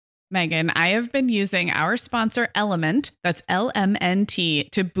Megan, I have been using our sponsor Element, that's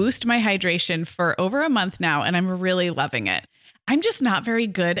LMNT, to boost my hydration for over a month now, and I'm really loving it. I'm just not very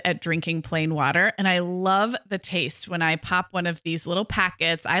good at drinking plain water, and I love the taste when I pop one of these little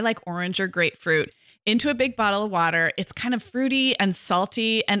packets. I like orange or grapefruit into a big bottle of water. It's kind of fruity and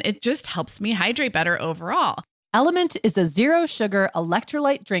salty, and it just helps me hydrate better overall. Element is a zero-sugar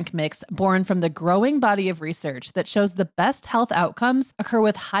electrolyte drink mix born from the growing body of research that shows the best health outcomes occur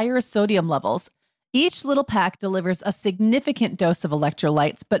with higher sodium levels. Each little pack delivers a significant dose of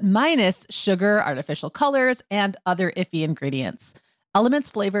electrolytes, but minus sugar, artificial colors, and other iffy ingredients. Element's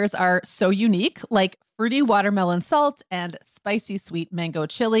flavors are so unique, like fruity watermelon salt and spicy sweet mango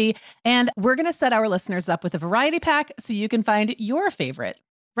chili. And we're going to set our listeners up with a variety pack so you can find your favorite.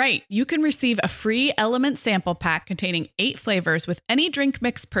 Right. You can receive a free Element sample pack containing 8 flavors with any drink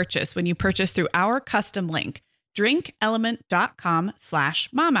mix purchase when you purchase through our custom link,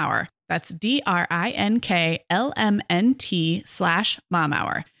 drinkelement.com/momhour. That's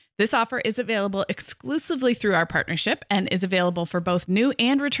DRINKLMNT/momhour. This is available exclusively through our partnership and is available for both new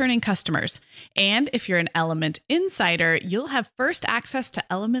and returning customers. And if you're an Element insider, you'll have first access to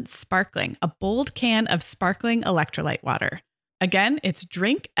Element Sparkling, a bold can of sparkling electrolyte water. Again, it's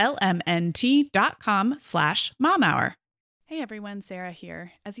drinklmnt.com/momhour. Hey everyone, Sarah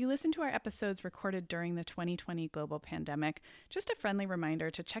here. As you listen to our episodes recorded during the 2020 global pandemic, just a friendly reminder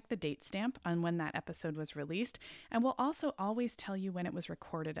to check the date stamp on when that episode was released, and we'll also always tell you when it was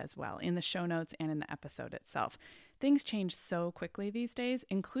recorded as well, in the show notes and in the episode itself. Things change so quickly these days,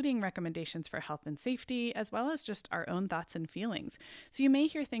 including recommendations for health and safety, as well as just our own thoughts and feelings. So you may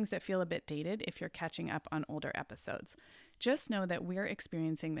hear things that feel a bit dated if you're catching up on older episodes. Just know that we're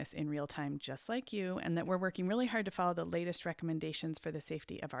experiencing this in real time just like you, and that we're working really hard to follow the latest recommendations for the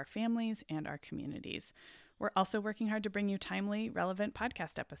safety of our families and our communities. We're also working hard to bring you timely, relevant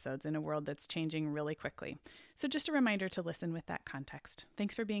podcast episodes in a world that's changing really quickly. So just a reminder to listen with that context.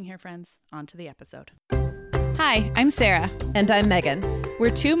 Thanks for being here, friends. On to the episode. Hi, I'm Sarah. And I'm Megan.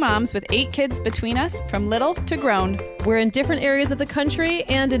 We're 2 moms with 8 kids between us, from little to grown. We're in different areas of the country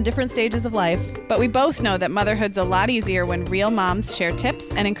and in different stages of life. But we both know that motherhood's a lot easier when real moms share tips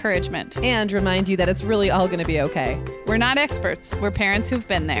and encouragement. And remind you that it's really all going to be okay. We're not experts. We're parents who've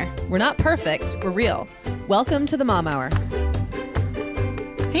been there. We're not perfect. We're real. Welcome to the Mom Hour.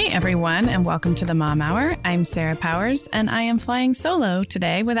 Hey everyone, and welcome to the Mom Hour. I'm Sarah Powers, and I am flying solo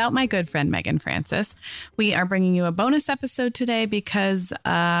today without my good friend Megan Francis. We are bringing you a bonus episode today because,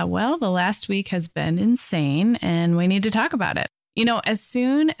 the last week has been insane, and we need to talk about it. You know, as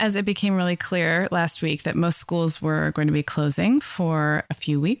soon as it became really clear last week that most schools were going to be closing for a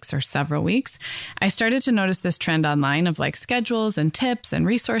few weeks or several weeks, I started to notice this trend online of like schedules and tips and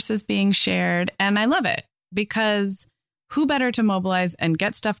resources being shared, and I love it because who better to mobilize and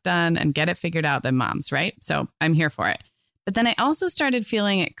get stuff done and get it figured out than moms, right? So I'm here for it. But then I also started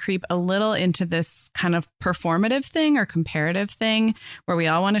feeling it creep a little into this kind of performative thing or comparative thing where we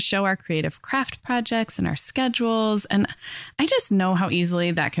all want to show our creative craft projects and our schedules. And I just know how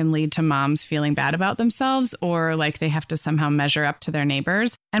easily that can lead to moms feeling bad about themselves or like they have to somehow measure up to their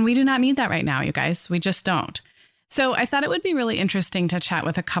neighbors. And we do not need that right now, you guys. We just don't. So I thought it would be really interesting to chat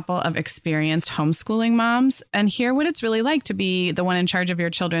with a couple of experienced homeschooling moms and hear what it's really like to be the one in charge of your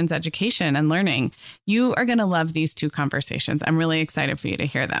children's education and learning. You are going to love these 2 conversations. I'm really excited for you to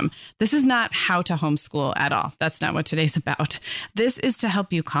hear them. This is not how to homeschool at all. That's not what today's about. This is to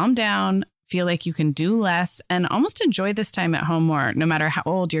help you calm down, feel like you can do less, and almost enjoy this time at home more, no matter how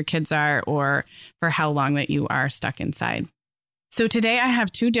old your kids are or for how long that you are stuck inside. So today I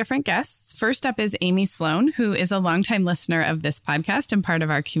have 2 different guests. First up is Amy Sloan, who is a longtime listener of this podcast and part of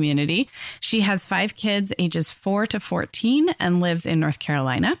our community. She has 5 kids, ages 4 to 14, and lives in North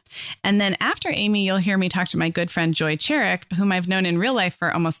Carolina. And then after Amy, you'll hear me talk to my good friend Joy Cherick, whom I've known in real life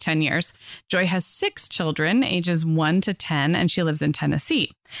for almost 10 years. Joy has 6 children, ages 1 to 10, and she lives in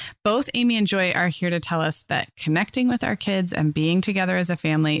Tennessee. Both Amy and Joy are here to tell us that connecting with our kids and being together as a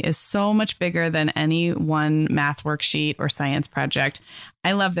family is so much bigger than any one math worksheet or science project.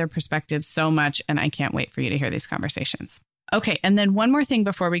 I love their perspectives so much, and I can't wait for you to hear these conversations. Okay, and then one more thing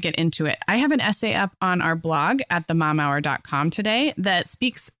before we get into it. I have an essay up on our blog at themomhour.com today that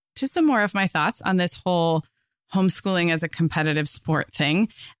speaks to some more of my thoughts on this whole homeschooling as a competitive sport thing.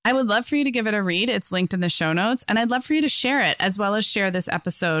 I would love for you to give it a read. It's linked in the show notes. And I'd love for you to share it as well as share this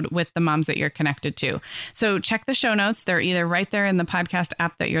episode with the moms that you're connected to. So check the show notes. They're either right there in the podcast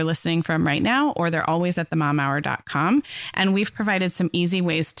app that you're listening from right now, or they're always at themomhour.com. And we've provided some easy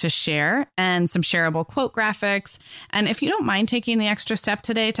ways to share and some shareable quote graphics. And if you don't mind taking the extra step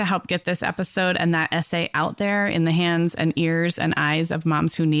today to help get this episode and that essay out there in the hands and ears and eyes of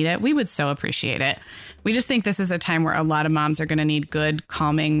moms who need it, we would so appreciate it. We just think this is a time where a lot of moms are going to need good,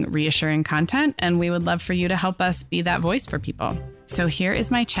 calming, reassuring content, and we would love for you to help us be that voice for people. So here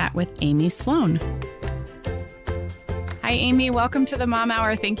is my chat with Amy Sloan. Hi, Amy. Welcome to the Mom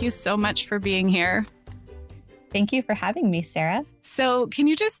Hour. Thank you so much for being here. Thank you for having me, Sarah. So can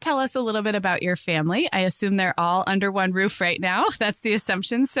you just tell us a little bit about your family? I assume they're all under one roof right now. That's the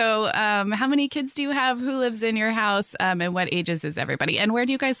assumption. So how many kids do you have? Who lives in your house? And what ages is everybody? And where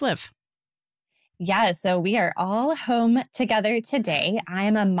do you guys live? Yeah, so we are all home together today. I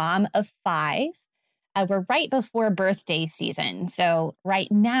am a mom of 5. We're right before birthday season. So right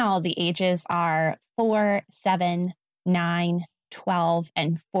now, the ages are 4, 7, 9, 12,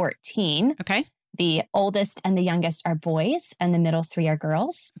 and 14. Okay. The oldest and the youngest are boys, and the middle 3 are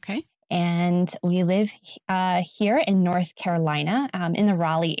girls. Okay. And we live here in North Carolina, in the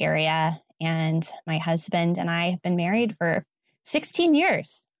Raleigh area. And my husband and I have been married for 16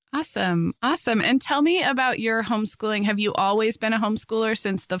 years. Awesome. Awesome. And tell me about your homeschooling. Have you always been a homeschooler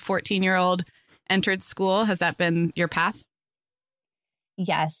since the 14-year-old entered school? Has that been your path?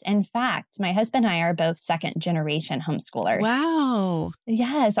 Yes. In fact, my husband and I are both second-generation homeschoolers. Wow.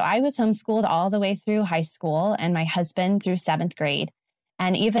 Yeah. So I was homeschooled all the way through high school and my husband through 7th grade.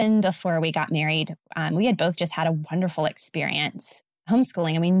 And even before we got married, we had both just had a wonderful experience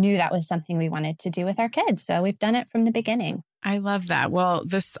homeschooling. And we knew that was something we wanted to do with our kids. So we've done it from the beginning. I love that. Well,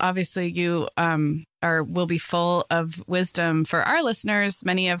 this obviously you will be full of wisdom for our listeners,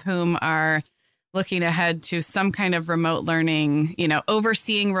 many of whom are looking ahead to some kind of remote learning.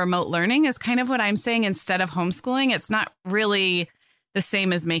 Overseeing remote learning is kind of what I'm saying instead of homeschooling. It's not really the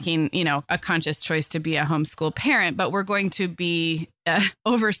same as making, a conscious choice to be a homeschool parent, but we're going to be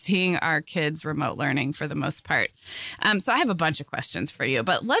overseeing our kids' remote learning for the most part. So I have a bunch of questions for you,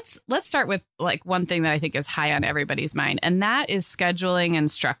 but let's start with like one thing that I think is high on everybody's mind, and that is scheduling and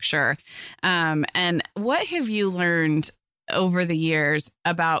structure. And what have you learned over the years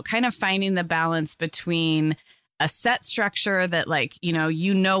about kind of finding the balance between a set structure that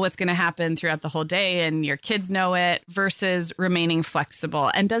you know what's going to happen throughout the whole day and your kids know it versus remaining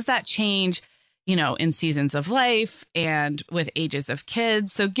flexible? And does that change, in seasons of life and with ages of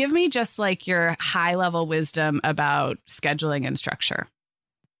kids? So give me just like your high level wisdom about scheduling and structure.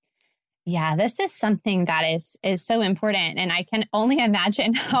 Yeah, this is something that is so important. And I can only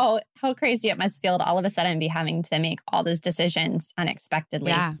imagine how crazy it must feel to all of a sudden be having to make all those decisions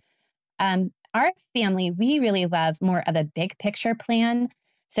unexpectedly. Yeah. Our family, we really love more of a big picture plan.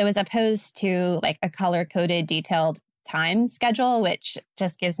 So as opposed to like a color-coded, detailed time schedule, which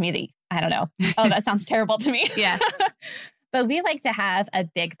just gives me I don't know. Oh, that sounds terrible to me. Yeah. But we like to have a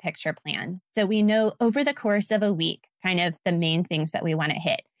big picture plan. So we know over the course of a week, kind of the main things that we want to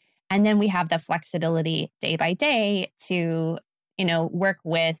hit. And then we have the flexibility day by day to, work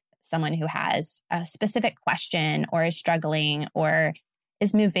with someone who has a specific question or is struggling or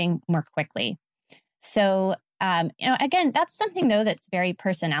is moving more quickly. So, again, that's something, though, that's very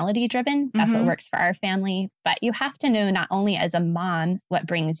personality driven. That's what works for our family. But you have to know not only as a mom what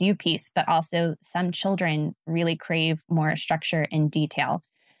brings you peace, but also some children really crave more structure and detail.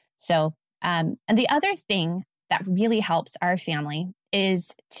 So, and the other thing that really helps our family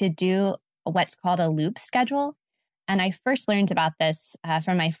is to do what's called a loop schedule. And I first learned about this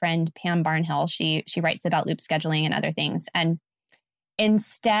from my friend Pam Barnhill. She writes about loop scheduling and other things. And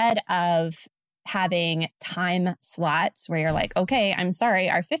instead of having time slots where you're like, okay, I'm sorry,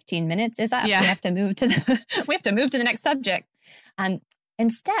 our 15 minutes is up. Yeah. We have to move to the next subject.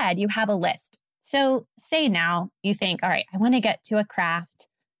 Instead, you have a list. So say now you think, all right, I want to get to a craft.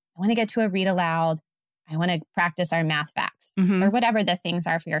 I want to get to a read aloud. I want to practice our math facts or whatever the things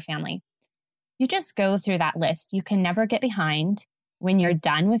are for your family. You just go through that list. You can never get behind. When you're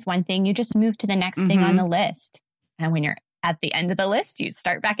done with one thing, you just move to the next thing on the list. And when you're at the end of the list, you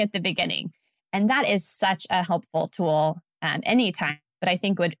start back at the beginning. And that is such a helpful tool anytime, but I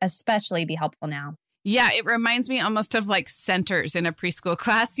think would especially be helpful now. Yeah, it reminds me almost of like centers in a preschool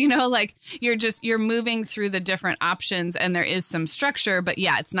class, like you're moving through the different options and there is some structure, but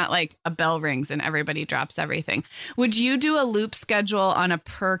yeah, it's not like a bell rings and everybody drops everything. Would you do a loop schedule on a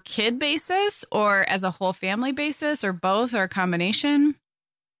per kid basis or as a whole family basis or both or a combination?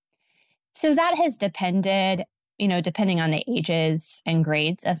 So that has depended. depending on the ages and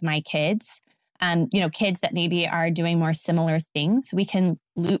grades of my kids, kids that maybe are doing more similar things, we can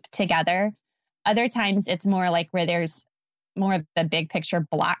loop together. Other times it's more like where there's more of the big picture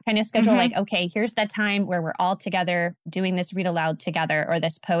block kind of schedule. Like, okay, here's the time where we're all together doing this read aloud together or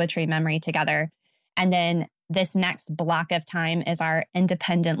this poetry memory together. And then this next block of time is our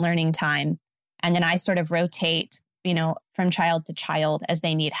independent learning time. And then I sort of rotate, from child to child as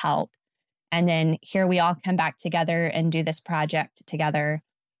they need help. And then here we all come back together and do this project together.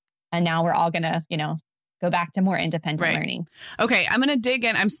 And now we're all going to, go back to more independent learning. Okay, I'm going to dig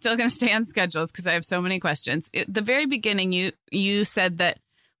in. I'm still going to stay on schedules because I have so many questions. At the very beginning, you said that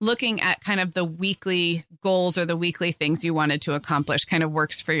looking at kind of the weekly goals or the weekly things you wanted to accomplish kind of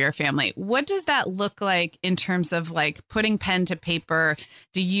works for your family. What does that look like in terms of like putting pen to paper?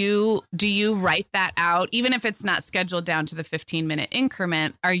 Do you write that out? Even if it's not scheduled down to the 15-minute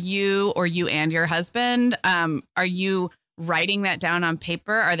increment, are you or you and your husband, are you writing that down on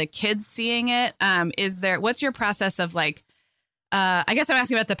paper? Are the kids seeing it? What's your process of like, I guess I'm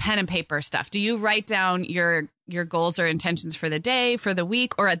asking about the pen and paper stuff. Do you write down your goals or intentions for the day, for the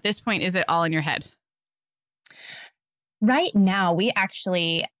week, or at this point, is it all in your head? Right now, we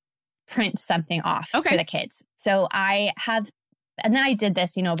actually print something off for the kids. So and then I did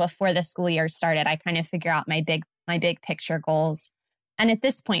this, before the school year started, I kind of figure out my big picture goals. And at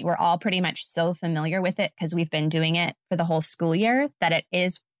this point, we're all pretty much so familiar with it because we've been doing it for the whole school year that it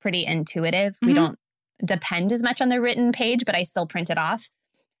is pretty intuitive. We don't depend as much on the written page, but I still print it off.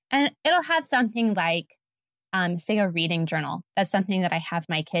 And it'll have something like, say, a reading journal. That's something that I have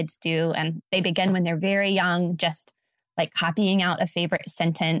my kids do. And they begin when they're very young, just like copying out a favorite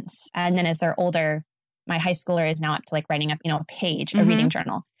sentence. And then as they're older, my high schooler is now up to like writing up, a page, a reading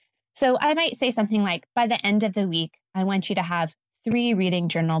journal. So I might say something like, by the end of the week, I want you to have 3 reading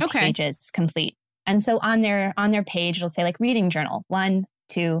journal pages complete. And so on their page, it'll say like reading journal 1,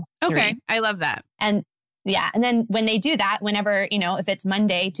 2, 3. Okay. I love that. And yeah. And then when they do that, whenever, if it's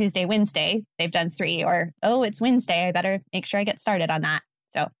Monday, Tuesday, Wednesday, they've done 3, or, oh, it's Wednesday, I better make sure I get started on that.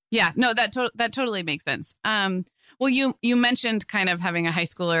 So, yeah, no, that totally makes sense. Well, you mentioned kind of having a high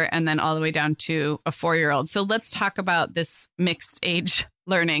schooler and then all the way down to a 4-year-old. So let's talk about this mixed age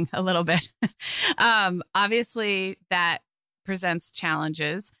learning a little bit. Obviously that presents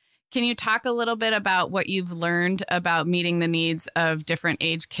challenges. Can you talk a little bit about what you've learned about meeting the needs of different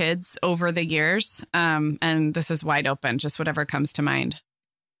age kids over the years? And this is wide open, just whatever comes to mind.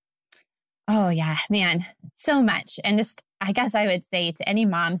 Oh, yeah, man, so much. And just, I guess I would say to any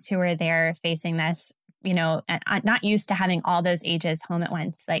moms who are there facing this, and not used to having all those ages home at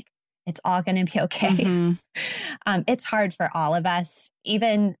once, like it's all going to be okay. It's hard for all of us,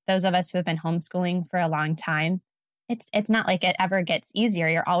 even those of us who have been homeschooling for a long time. It's not like it ever gets easier.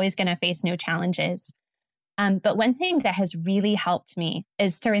 You're always going to face new challenges. But one thing that has really helped me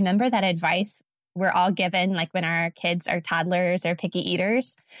is to remember that advice we're all given, like when our kids are toddlers or picky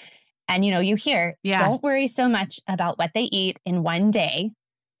eaters. And, you hear, don't worry so much about what they eat in one day.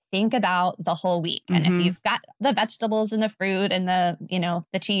 Think about the whole week. And if you've got the vegetables and the fruit and the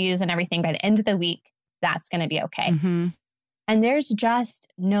cheese and everything by the end of the week, that's going to be okay. And there's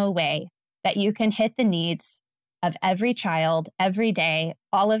just no way that you can hit the needs of every child every day,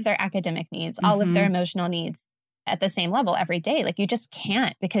 all of their academic needs, all of their emotional needs at the same level every day. Like you just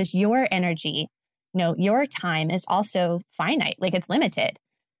can't, because your energy, your time is also finite, like it's limited.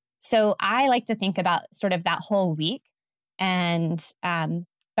 So I like to think about sort of that whole week. And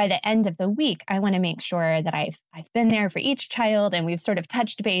by the end of the week, I want to make sure that I've been there for each child and we've sort of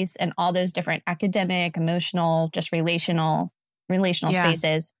touched base in all those different academic, emotional, just relational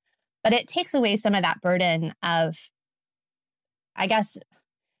spaces. But it takes away some of that burden of, I guess,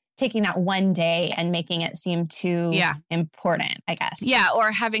 taking that one day and making it seem too important, I guess. Yeah,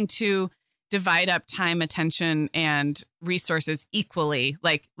 or having to divide up time, attention, and resources equally,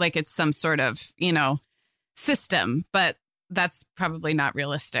 like it's some sort of, system. But that's probably not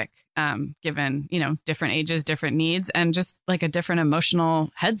realistic, given, different ages, different needs, and just like a different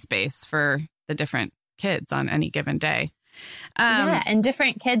emotional headspace for the different kids on any given day. And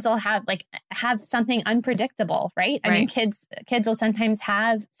different kids will have something unpredictable, right? I mean, kids will sometimes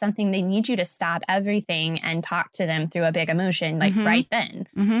have something they need you to stop everything and talk to them through a big emotion, like right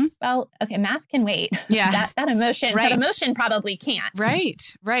then. Well, okay, math can wait. Yeah, that emotion probably can't.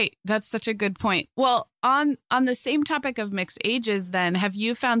 Right. That's such a good point. Well, on the same topic of mixed ages, then, have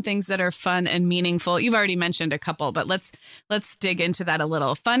you found things that are fun and meaningful? You've already mentioned a couple, but let's dig into that a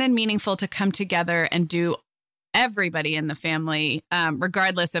little. Fun and meaningful to come together and do everybody in the family,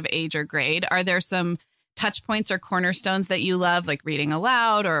 regardless of age or grade. Are there some touch points or cornerstones that you love, like reading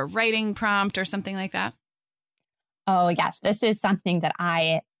aloud or a writing prompt or something like that? Oh, yes. This is something that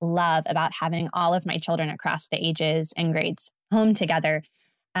I love about having all of my children across the ages and grades home together.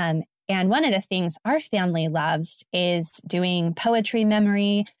 And one of the things our family loves is doing poetry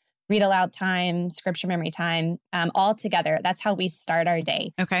memory, read aloud time, scripture memory time, all together. That's how we start our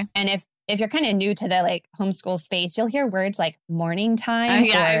day. Okay. And if you're kind of new to the like homeschool space, you'll hear words like morning time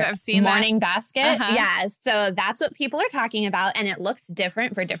or I've seen morning basket. Uh-huh. Yeah. So that's what people are talking about. And it looks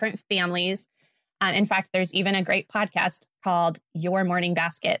different for different families. In fact, there's even a great podcast called Your Morning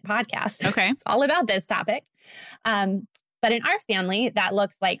Basket Podcast. Okay. It's all about this topic. But in our family, that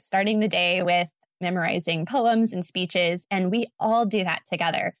looks like starting the day with memorizing poems and speeches. And we all do that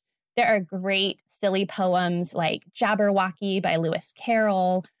together. There are great silly poems like Jabberwocky by Lewis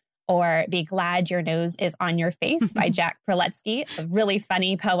Carroll or Be Glad Your Nose is on Your Face by Jack Proletsky. Really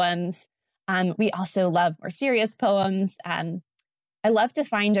funny poems. We also love more serious poems. I love to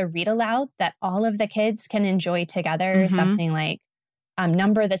find a read aloud that all of the kids can enjoy together. Something like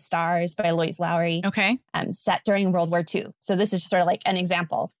Number the Stars by Lois Lowry. Okay. Set during World War II. So this is just sort of like an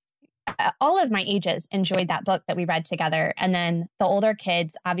example. All of my ages enjoyed that book that we read together. And then the older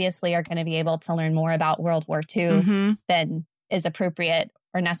kids obviously are going to be able to learn more about World War II than is appropriate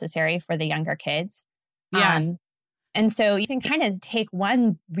or necessary for the younger kids. Yeah. And so you can kind of take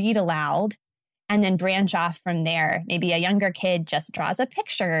one read aloud and then branch off from there. Maybe a younger kid just draws a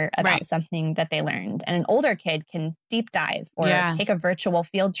picture about something that they learned, and an older kid can deep dive or take a virtual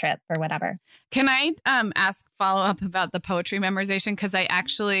field trip or whatever. Can I ask follow up about the poetry memorization? Because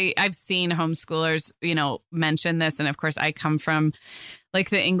I've seen homeschoolers, mention this. And of course, I come from like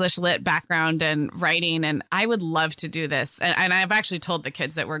the English lit background and writing, and I would love to do this. And I've actually told the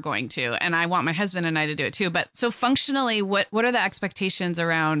kids that we're going to, and I want my husband and I to do it too. But so functionally, what are the expectations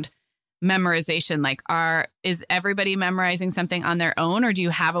around memorization? Like, is everybody memorizing something on their own, or do you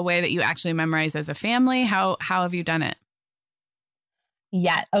have a way that you actually memorize as a family? How have you done it?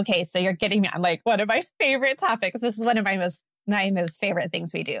 Yeah. Okay. So you're getting me on like one of my favorite topics. This is one of my most favorite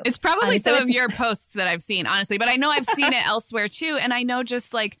things we do. It's probably some of your posts that I've seen, honestly, but I know I've seen it elsewhere too. And I know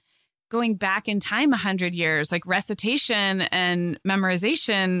just like going back in time 100 years, like recitation and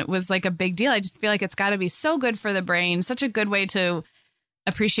memorization was like a big deal. I just feel like it's got to be so good for the brain, such a good way to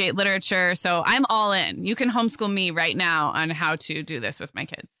appreciate literature. So I'm all in. You can homeschool me right now on how to do this with my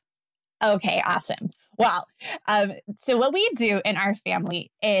kids. Okay, awesome. Well, so what we do in our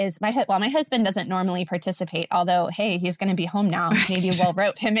family is my husband doesn't normally participate, although, hey, he's going to be home now. Maybe we'll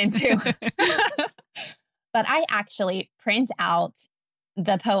rope him into. But I actually print out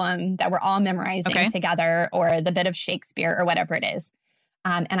the poem that we're all memorizing together, or the bit of Shakespeare or whatever it is.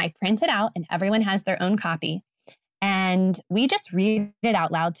 And I print it out, and everyone has their own copy. And we just read it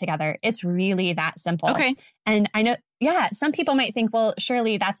out loud together. It's really that simple. Okay. And I know, some people might think, well,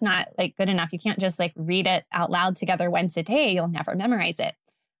 surely that's not like good enough. You can't just like read it out loud together once a day. You'll never memorize it.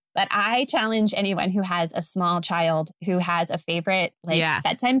 But I challenge anyone who has a small child who has a favorite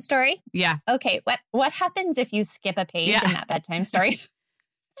bedtime story. Yeah. Okay. What happens if you skip a page in that bedtime story?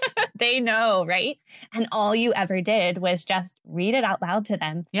 They know, right? And all you ever did was just read it out loud to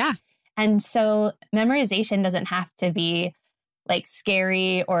them. Yeah. And so memorization doesn't have to be like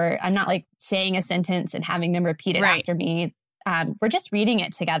scary, or I'm not like saying a sentence and having them repeat it after me. We're just reading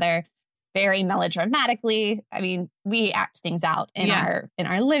it together very melodramatically. I mean, we act things out in our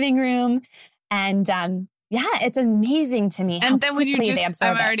living room. And it's amazing to me. And then would you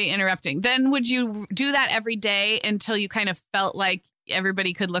I'm already interrupting. Then would you do that every day until you kind of felt like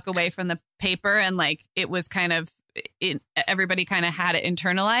everybody could look away from the paper and like it was kind of everybody kind of had it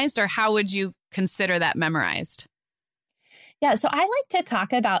internalized? Or how would you consider that memorized? Yeah, so I like to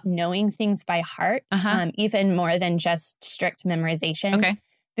talk about knowing things by heart, even more than just strict memorization.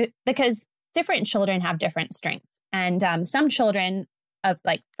 Okay. Because different children have different strengths. And some children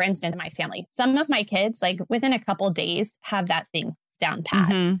like, for instance, my family, some of my kids, like within a couple days, have that thing down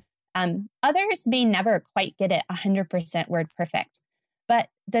pat. Others may never quite get it 100% word perfect. But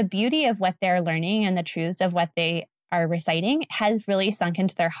the beauty of what they're learning and the truths of what they are reciting has really sunk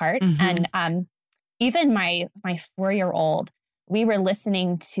into their heart. And even my 4-year-old, we were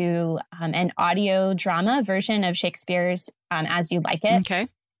listening to an audio drama version of Shakespeare's As You Like It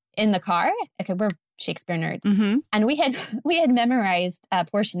in the car. Okay, we're Shakespeare nerds. And we had memorized a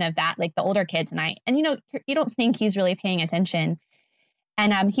portion of that, like the older kids and I. And, you don't think he's really paying attention.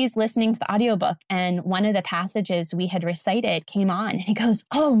 And he's listening to the audiobook, and one of the passages we had recited came on, and he goes,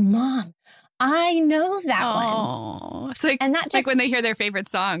 "Oh, Mom, I know that one." It's like, and that just, like when they hear their favorite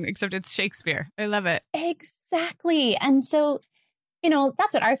song, except it's Shakespeare. I love it. Exactly. And so,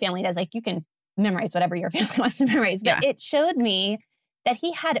 that's what our family does. Like, you can memorize whatever your family wants to memorize. But it showed me that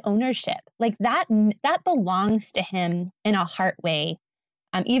he had ownership. Like that belongs to him in a heart way.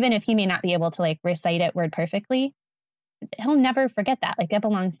 Even if he may not be able to like recite it word perfectly, he'll never forget that. Like that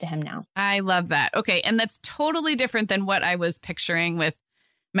belongs to him now. I love that. Okay. And that's totally different than what I was picturing with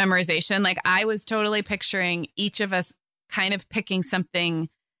memorization. Like I was totally picturing each of us kind of picking something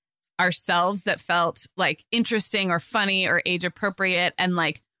ourselves that felt like interesting or funny or age appropriate and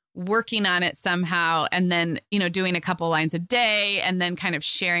like working on it somehow. And then, doing a couple lines a day and then kind of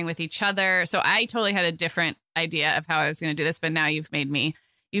sharing with each other. So I totally had a different idea of how I was going to do this, but now you've made me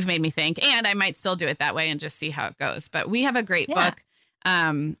think, and I might still do it that way and just see how it goes. But we have a great book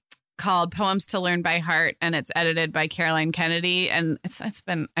called Poems to Learn by Heart, and it's edited by Caroline Kennedy. And it's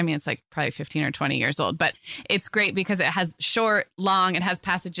been, it's like probably 15 or 20 years old, but it's great because it has short, long, it has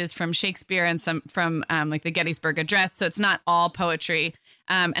passages from Shakespeare and some from like the Gettysburg Address. So it's not all poetry.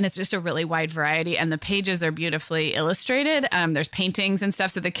 And it's just a really wide variety. And the pages are beautifully illustrated. There's paintings and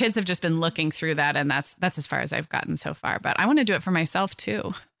stuff. So the kids have just been looking through that. And that's as far as I've gotten so far. But I want to do it for myself,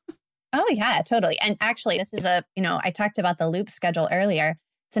 too. Oh, yeah, totally. And actually, this is I talked about the loop schedule earlier.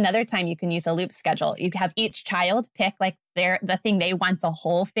 It's another time you can use a loop schedule. You have each child pick like the thing they want the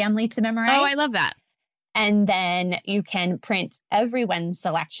whole family to memorize. Oh, I love that. And then you can print everyone's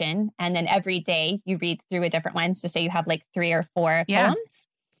selection. And then every day you read through a different one. So say you have like 3 or 4 poems.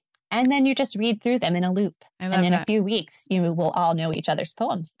 And then you just read through them in a loop. And in a few weeks, you will all know each other's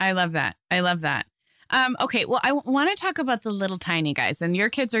poems. I love that. Okay, well, I want to talk about the little tiny guys. And your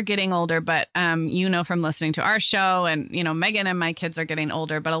kids are getting older, but from listening to our show and, Megan and my kids are getting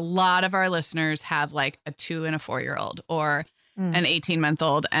older. But a lot of our listeners have like a 2 and a 4-year-old or an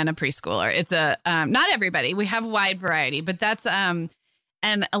 18-month-old and a preschooler. It's not everybody. We have a wide variety, but that's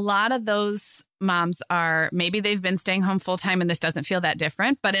and a lot of those moms are maybe they've been staying home full time and this doesn't feel that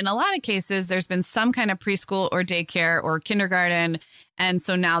different. But in a lot of cases, there's been some kind of preschool or daycare or kindergarten. And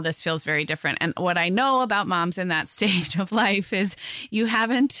so now this feels very different. And what I know about moms in that stage of life is you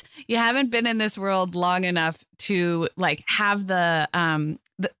haven't been in this world long enough to like have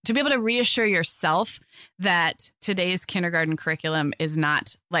to be able to reassure yourself that today's kindergarten curriculum does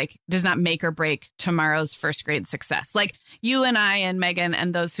not make or break tomorrow's first grade success. Like you and I and Megan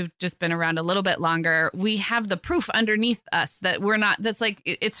and those who've just been around a little bit longer, we have the proof underneath us that that's like,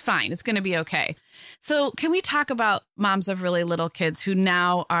 it's fine. It's going to be okay. So can we talk about moms of really little kids who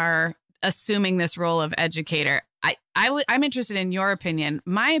now are assuming this role of educator? I'm interested in your opinion.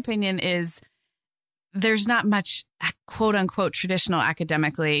 My opinion is there's not much quote unquote traditional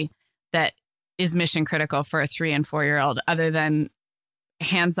academically that is mission critical for a 3 and 4-year-old other than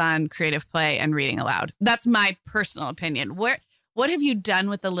hands-on creative play and reading aloud. That's my personal opinion. What have you done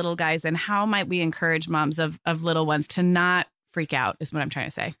with the little guys and how might we encourage moms of little ones to not freak out is what I'm trying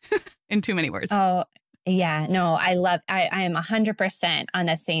to say in too many words. Oh, yeah, no, I am 100% on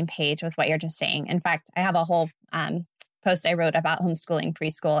the same page with what you're just saying. In fact, I have a whole post I wrote about homeschooling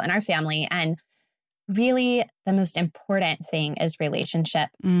preschool and our family. And really, the most important thing is relationship,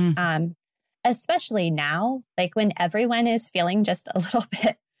 especially now, like when everyone is feeling just a little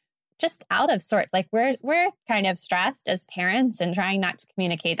bit just out of sorts. Like we're kind of stressed as parents and trying not to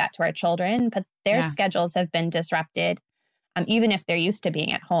communicate that to our children, but their schedules have been disrupted. Even if they're used to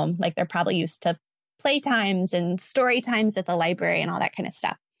being at home, like they're probably used to playtimes and story times at the library and all that kind of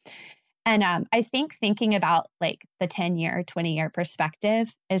stuff. And I think thinking about like the 10-year, 20-year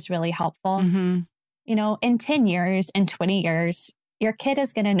perspective is really helpful. Mm-hmm. In 10 years, in 20 years, your kid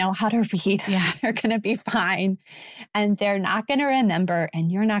is going to know how to read. Yeah. They're going to be fine. And they're not going to remember,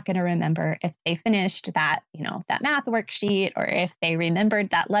 and you're not going to remember if they finished that, that math worksheet or if they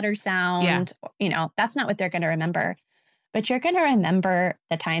remembered that letter sound. Yeah. That's not what they're going to remember. But you're going to remember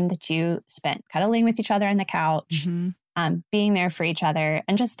the time that you spent cuddling with each other on the couch, being there for each other,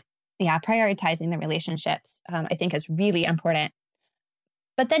 and just, prioritizing the relationships, I think is really important.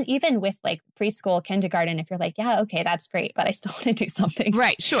 But then even with like preschool, kindergarten, if you're like, yeah, okay, that's great, but I still want to do something.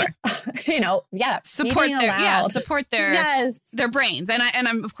 Right. Sure. Support their brains. And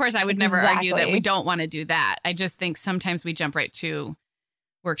I'm, of course, I would never argue that we don't want to do that. I just think sometimes we jump right to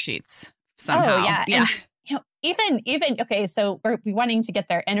worksheets somehow. Oh, yeah. Yeah. And, even, okay, so we're wanting to get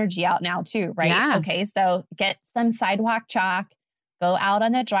their energy out now too, right? Yeah. Okay. So get some sidewalk chalk, go out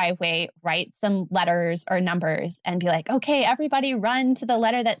on the driveway, write some letters or numbers and be like, okay, everybody run to the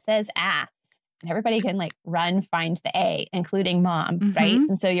letter that says ah. And everybody can like run, find the A, including mom, right?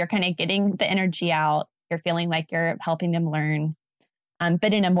 And so you're kind of getting the energy out. You're feeling like you're helping them learn,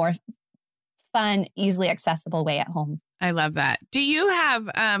 but in a more fun, easily accessible way at home. I love that. Do you have,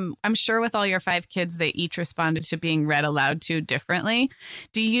 I'm sure with all your 5 kids, they each responded to being read aloud to differently.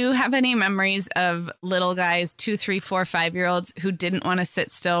 Do you have any memories of little guys, 2, 3, 4, 5-year-olds who didn't want to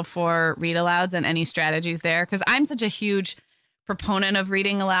sit still for read alouds, and any strategies there? Because I'm such a huge proponent of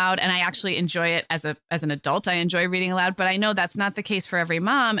reading aloud, and I actually enjoy it as an adult. I enjoy reading aloud, but I know that's not the case for every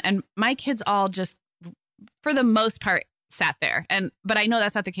mom. And my kids all just, for the most part, sat there. But I know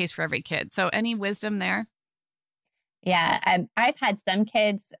that's not the case for every kid. So any wisdom there? Yeah, I've had some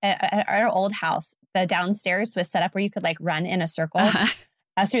kids at our old house. The downstairs was set up where you could like run in a circle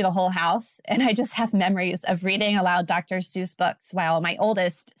through the whole house. And I just have memories of reading aloud Dr. Seuss books while my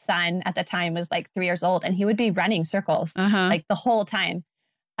oldest son at the time was like 3 years old, and he would be running circles like the whole time.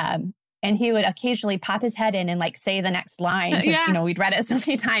 And he would occasionally pop his head in and like say the next line. You know, we'd read it so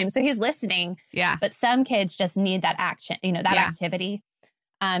many times. So he's listening. Yeah. But some kids just need that action, you know, that activity.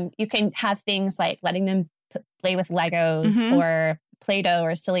 You can have things like letting them play with Legos or Play-Doh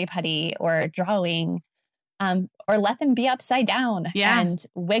or Silly Putty or drawing, or let them be upside down and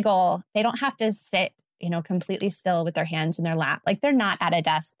wiggle. They don't have to sit, you know, completely still with their hands in their lap. Like they're not at a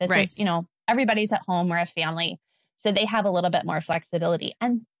desk. This is, you know, everybody's at home. We're a family. So they have a little bit more flexibility.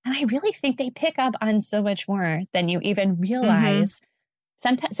 And I really think they pick up on so much more than you even realize.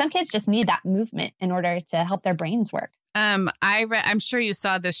 Some kids just need that movement in order to help their brains work. I'm sure you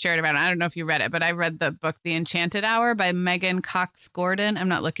saw this shared around. I don't know if you read it, but I read the book, The Enchanted Hour by Megan Cox Gordon. I'm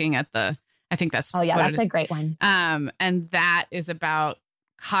not looking at I think that's, that's a great one. And that is about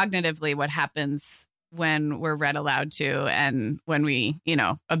cognitively what happens when we're read aloud to, and when we, you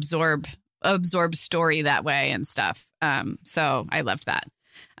know, absorb story that way and stuff. So I loved that.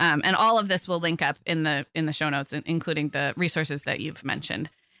 And all of this will link up in the show notes, including the resources that you've mentioned.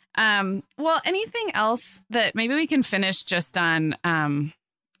 Well, anything else that maybe we can finish just on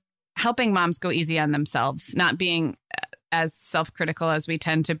helping moms go easy on themselves, not being as self-critical as we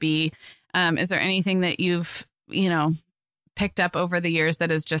tend to be? Is there anything that you've, you know, picked up over the years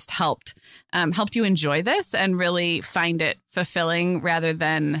that has just helped you enjoy this and really find it fulfilling rather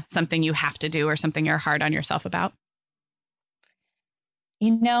than something you have to do or something you're hard on yourself about?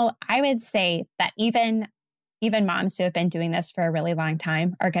 You know, I would say that even moms who have been doing this for a really long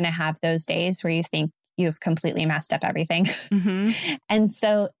time are going to have those days where you think you've completely messed up everything. And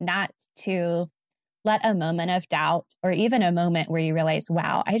so not to let a moment of doubt, or even a moment where you realize,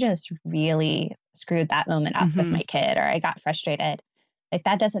 wow, I just really screwed that moment up with my kid, or I got frustrated. Like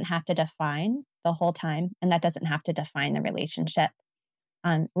that doesn't have to define the whole time. And that doesn't have to define the relationship.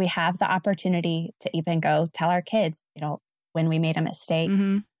 We have the opportunity to even go tell our kids, you know, when we made a mistake.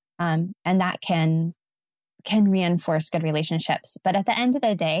 And that can reinforce good relationships. But at the end of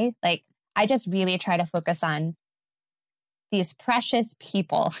the day, like I just really try to focus on these precious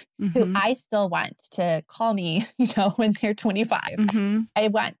people who I still want to call me, you know, when they're 25. I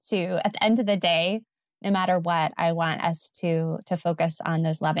want to, at the end of the day, no matter what, I want us to focus on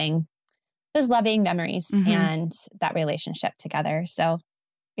those loving memories and that relationship together. So,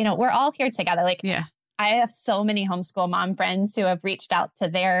 you know, we're all here together. Like, I have so many homeschool mom friends who have reached out to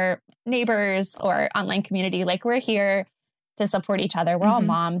their neighbors or online community. Like we're here to support each other. We're all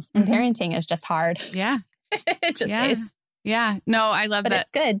moms, and parenting is just hard. Yeah. It just is. Yeah. No, I love that. It's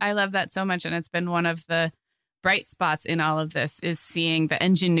good. I love that so much. And it's been one of the bright spots in all of this is seeing the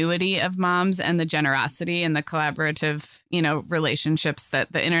ingenuity of moms and the generosity and the collaborative, you know, relationships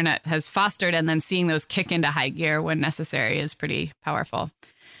that the internet has fostered, and then seeing those kick into high gear when necessary is pretty powerful.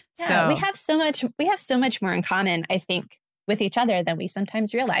 Yeah, we have so much more in common, I think, with each other than we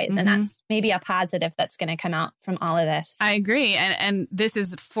sometimes realize. And that's maybe a positive that's going to come out from all of this. I agree. And this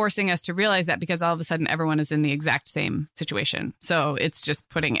is forcing us to realize that, because all of a sudden everyone is in the exact same situation. So it's just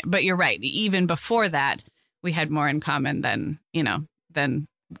putting it. But you're right. Even before that, we had more in common than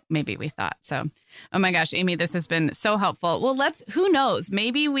maybe we thought. So, oh my gosh, Amy, this has been so helpful. Well, who knows?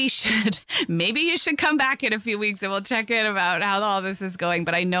 Maybe you should come back in a few weeks and we'll check in about how all this is going.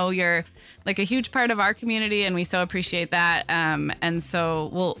 But I know you're like a huge part of our community, and we so appreciate that. And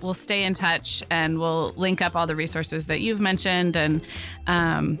so we'll stay in touch, and we'll link up all the resources that you've mentioned. And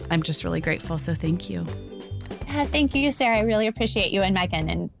I'm just really grateful. So thank you. Yeah, thank you, Sarah. I really appreciate you and Megan.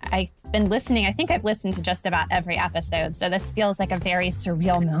 And I've been listening. I think I've listened to just about every episode. So this feels like a very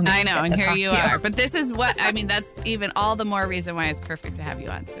surreal moment. I know. And here you are. But this is that's even all the more reason why it's perfect to have you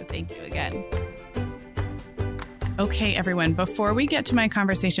on. So thank you again. Okay, everyone, before we get to my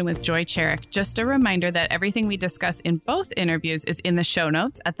conversation with Joy Cherick, just a reminder that everything we discuss in both interviews is in the show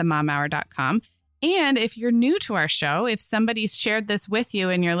notes at themomhour.com. And if you're new to our show, if somebody's shared this with you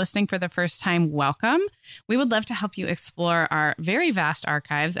and you're listening for the first time, welcome. We would love to help you explore our very vast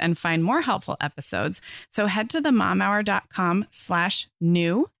archives and find more helpful episodes. So head to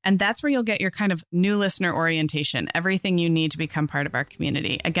themomhour.com/new, and that's where you'll get your kind of new listener orientation, everything you need to become part of our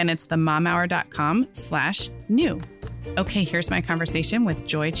community. Again, it's themomhour.com/new. Okay, here's my conversation with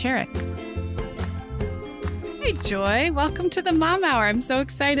Joy Cherick. Hey, Joy. Welcome to the Mom Hour. I'm so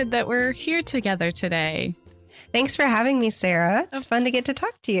excited that we're here together today. Thanks for having me, Sarah. It's fun to get to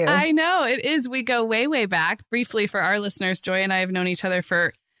talk to you. I know it is. We go way, way back. Briefly for our listeners, Joy and I have known each other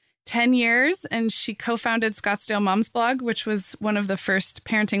for 10 years, and she co-founded Scottsdale Moms Blog, which was one of the first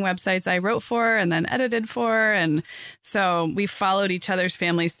parenting websites I wrote for and then edited for. And so we followed each other's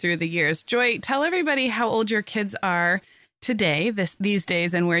families through the years. Joy, tell everybody how old your kids are today, these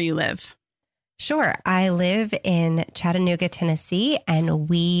days, and where you live. Sure. I live in Chattanooga, Tennessee, and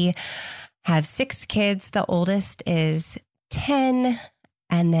we have 6 kids. The oldest is 10,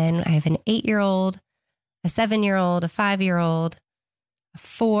 and then I have an 8-year-old, a 7-year-old, a 5-year-old, a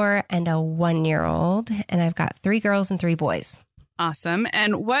 4, and a 1-year-old, and I've got 3 girls and 3 boys. Awesome.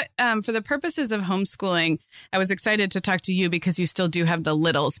 And what, for the purposes of homeschooling, I was excited to talk to you because you still do have the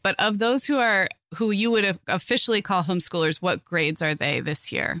littles, but of those who you would officially call homeschoolers, what grades are they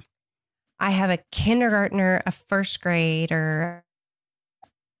this year? I have a kindergartner, a first grader,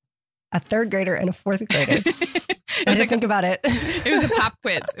 a third grader, and a fourth grader. I didn't think about it. It was a pop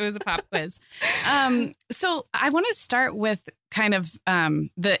quiz. So I want to start with kind of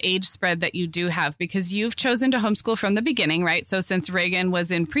the age spread that you do have, because you've chosen to homeschool from the beginning, right? So since Reagan was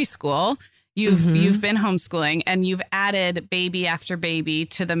in preschool, you've been homeschooling, and you've added baby after baby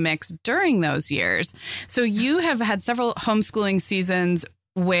to the mix during those years. So you have had several homeschooling seasons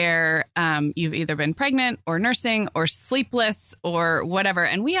where you've either been pregnant or nursing or sleepless or whatever.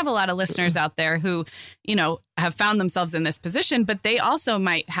 And we have a lot of listeners out there who, have found themselves in this position, but they also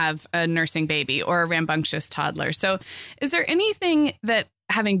might have a nursing baby or a rambunctious toddler. So is there anything that,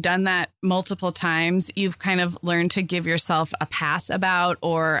 having done that multiple times, you've kind of learned to give yourself a pass about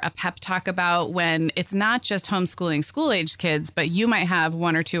or a pep talk about when it's not just homeschooling school-aged kids, but you might have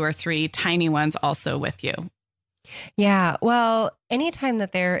 1 or 2 or 3 tiny ones also with you? Yeah. Well, anytime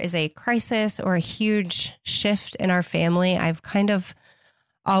that there is a crisis or a huge shift in our family, I've kind of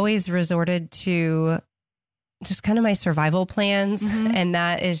always resorted to just kind of my survival plans. Mm-hmm. And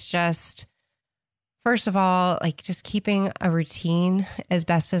that is just, first of all, like just keeping a routine as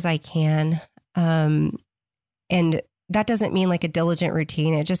best as I can. And that doesn't mean like a diligent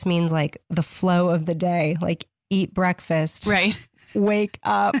routine. It just means like the flow of the day, like eat breakfast. Right. Wake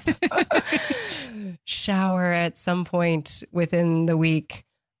up, shower at some point within the week.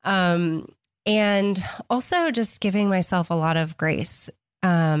 And also just giving myself a lot of grace,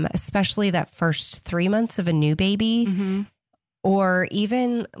 especially that first 3 months of a new baby, mm-hmm. or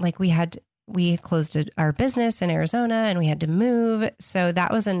even like we closed our business in Arizona and we had to move. So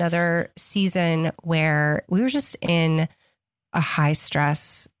that was another season where we were just in a high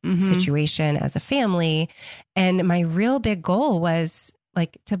stress mm-hmm. situation as a family. And my real big goal was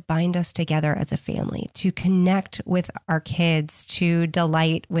like to bind us together as a family, to connect with our kids, to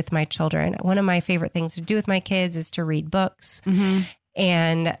delight with my children. One of my favorite things to do with my kids is to read books. Mm-hmm.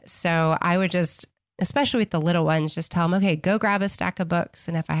 And so I would just, especially with the little ones, just tell them, okay, go grab a stack of books.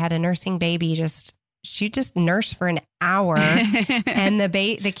 And if I had a nursing baby, she'd just nurse for an hour and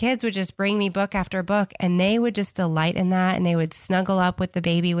the kids would just bring me book after book, and they would just delight in that, and they would snuggle up with the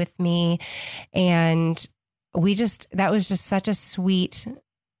baby with me. And that was just such a sweet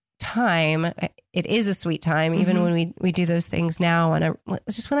time. It is a sweet time, even mm-hmm. when we do those things now. And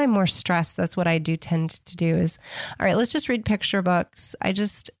just when I'm more stressed, that's what I do tend to do is, all right, let's just read picture books.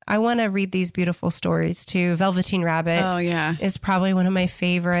 I want to read these beautiful stories too. Velveteen Rabbit is probably one of my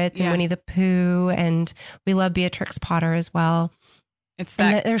favorites, and Winnie the Pooh, and we love Beatrix Potter as well. It's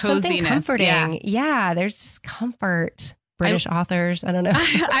that there's something comforting. Yeah, there's just comfort. British authors. I don't know.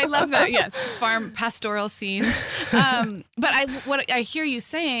 I love that. Yes. Farm pastoral scenes. But what I hear you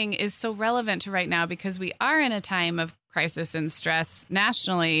saying is so relevant to right now, because we are in a time of crisis and stress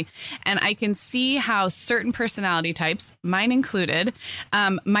nationally. And I can see how certain personality types, mine included,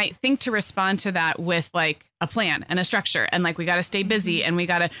 might think to respond to that with like a plan and a structure. And like, we got to stay busy and we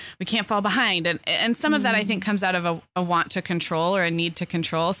can't fall behind. And some of that I think comes out of a want to control or a need to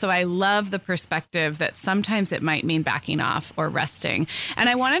control. So I love the perspective that sometimes it might mean backing off or resting. And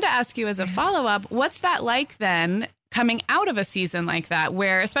I wanted to ask you as a follow-up, what's that like then coming out of a season like that,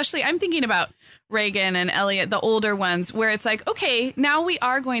 where especially I'm thinking about Reagan and Elliot, the older ones, where it's like, okay, now we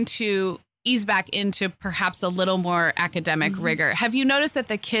are going to ease back into perhaps a little more academic rigor. Have you noticed that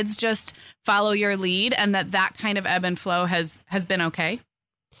the kids just follow your lead and that kind of ebb and flow has been okay?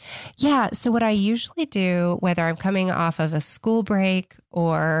 Yeah. So what I usually do, whether I'm coming off of a school break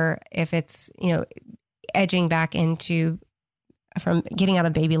or if it's, edging back into from getting out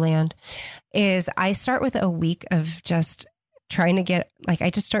of babyland, is I start with a week of just trying to get, I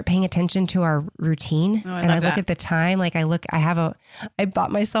just start paying attention to our routine. Oh, I and I love look that. at the time, I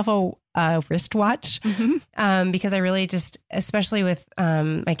bought myself a wristwatch because I really just, especially with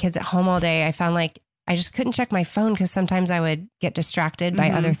my kids at home all day, I found I just couldn't check my phone because sometimes I would get distracted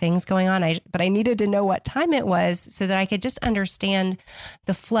by other things going on. But I needed to know what time it was so that I could just understand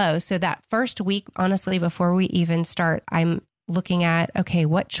the flow. So that first week, honestly, before we even start, I'm looking at, okay,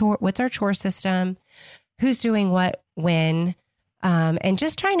 what's our chore system? Who's doing what, when? And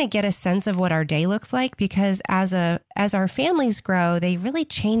just trying to get a sense of what our day looks like, because as our families grow, they really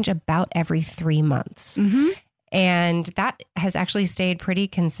change about every 3 months. And that has actually stayed pretty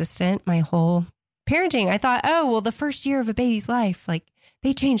consistent my whole parenting. I thought, the first year of a baby's life,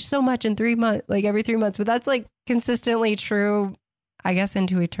 they change so much in 3 months, every 3 months, but that's consistently true, I guess,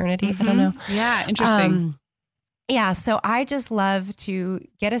 into eternity. I don't know. Yeah. Interesting. Yeah. So I just love to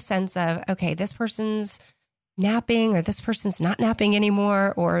get a sense of, okay, this person's napping or this person's not napping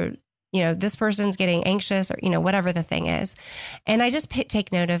anymore, or, this person's getting anxious, or, whatever the thing is. And I just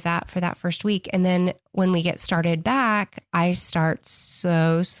take note of that for that first week. And then when we get started back, I start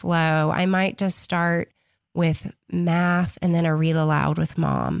so slow. I might just start with math and then a read aloud with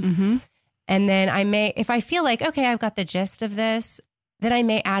mom. And then I may, if I feel okay, I've got the gist of this, then I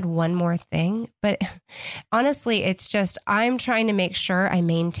may add one more thing. But honestly, it's just, I'm trying to make sure I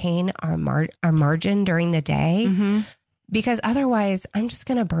maintain our margin during the day, because otherwise I'm just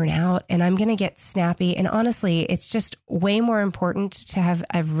going to burn out and I'm going to get snappy. And honestly, it's just way more important to have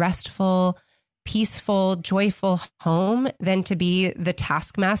a restful, peaceful, joyful home than to be the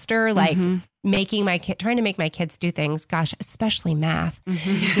taskmaster, trying to make my kids do things. Gosh, especially math.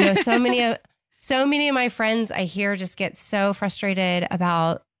 So many of my friends I hear just get so frustrated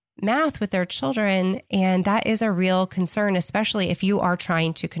about math with their children. And that is a real concern, especially if you are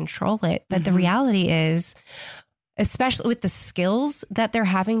trying to control it. But the reality is, especially with the skills that they're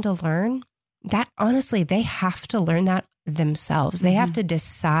having to learn, that honestly, they have to learn that themselves. They have to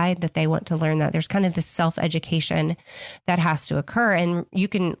decide that they want to learn that. There's kind of this self-education that has to occur. And you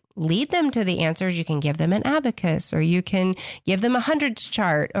can lead them to the answers. You can give them an abacus, or you can give them a hundreds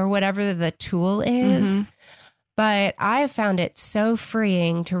chart, or whatever the tool is. But I've found it so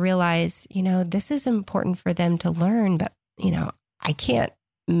freeing to realize, this is important for them to learn, but,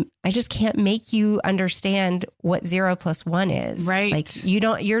 I just can't make you understand what 0 + 1 is. Right.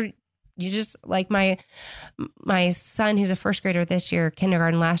 You just my son, who's a first grader this year,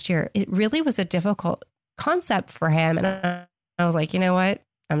 kindergarten last year, it really was a difficult concept for him. And I was like, you know what?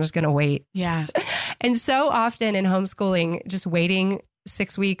 I'm just going to wait. Yeah. And so often in homeschooling, just waiting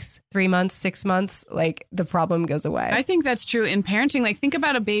 6 weeks, 3 months, 6 months, the problem goes away. I think that's true in parenting. Think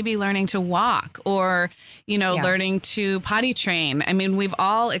about a baby learning to walk or, learning to potty train. I mean, we've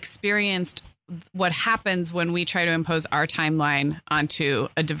all experienced what happens when we try to impose our timeline onto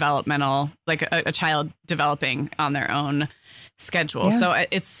a developmental, a child developing on their own schedule. Yeah. So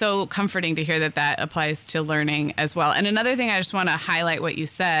it's so comforting to hear that applies to learning as well. And another thing I just want to highlight what you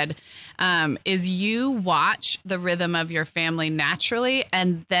said is you watch the rhythm of your family naturally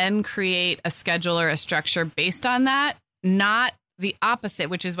and then create a schedule or a structure based on that, not the opposite,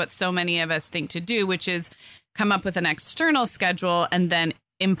 which is what so many of us think to do, which is come up with an external schedule and then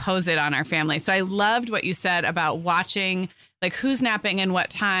impose it on our family. So I loved what you said about watching who's napping and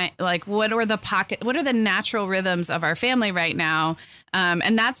what time, what are the natural rhythms of our family right now.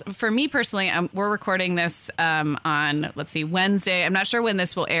 And that's for me personally, we're recording this on, Wednesday. I'm not sure when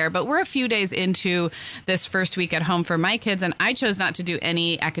this will air, but we're a few days into this first week at home for my kids. And I chose not to do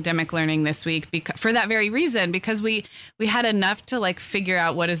any academic learning this week for that very reason, because we had enough to figure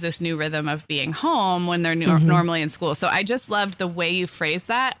out what is this new rhythm of being home when they're normally in school. So I just loved the way you phrased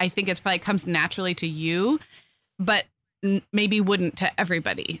that. I think it's probably comes naturally to you, but maybe wouldn't to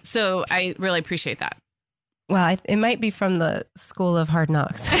everybody. So I really appreciate that. Well, it might be from the School of Hard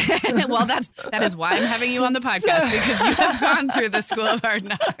Knocks. Well, that is why I'm having you on the podcast, because you have gone through the School of Hard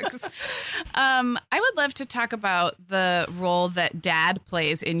Knocks. I would love to talk about the role that dad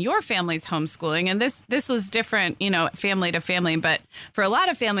plays in your family's homeschooling. And this was different, family to family. But for a lot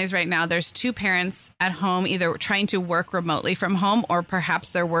of families right now, there's two parents at home, either trying to work remotely from home, or perhaps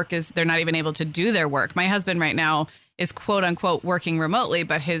their work is they're not even able to do their work. My husband right now is quote unquote working remotely,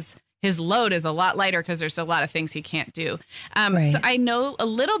 but his his load is a lot lighter because there's a lot of things he can't do. Right. So I know a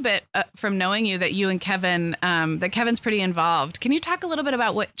little bit from knowing you that you and Kevin, that Kevin's pretty involved. Can you talk a little bit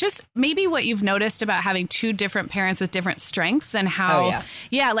about what you've noticed about having two different parents with different strengths and how,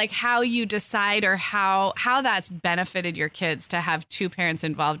 like how you decide or how that's benefited your kids to have two parents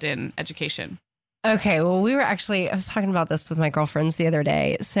involved in education? Okay. Well, I was talking about this with my girlfriends the other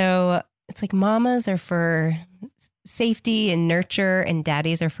day. So it's like mamas are for safety and nurture and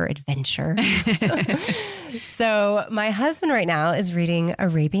daddies are for adventure. So my husband right now is reading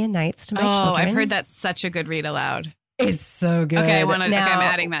Arabian Nights to my children. Oh, I've heard that's such a good read aloud. It's so good. Okay, I'm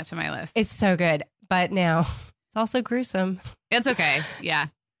adding that to my list. It's so good. But now it's also gruesome. It's okay. Yeah.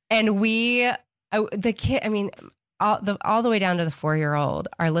 And the kid, I mean, all the way down to the 4-year-old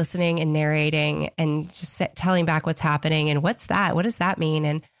are listening and narrating and just telling back what's happening and what's that? What does that mean?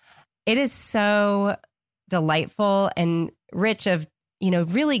 And it is so delightful and rich of,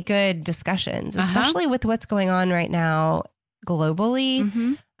 really good discussions, especially with what's going on right now globally.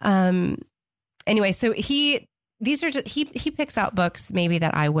 Mm-hmm. Anyway, so he picks out books maybe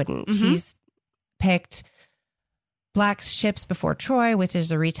that I wouldn't. Mm-hmm. He's picked Black Ships Before Troy, which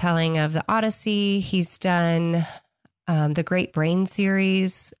is a retelling of the Odyssey. He's done the Great Brain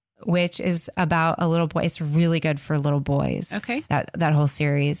series, which is about a little boy. It's really good for little boys. Okay. That whole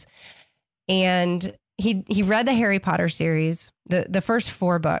series. And he read the Harry Potter series, the first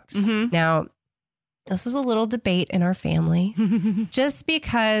 4 books. Mm-hmm. Now, this was a little debate in our family, just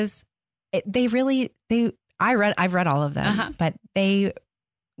because I've read all of them, but they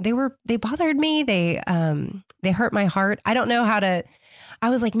bothered me. They hurt my heart. I don't know how to. I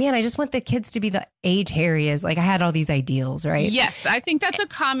was like, man, I just want the kids to be the age Harry is. Like I had all these ideals, right? Yes, I think that's a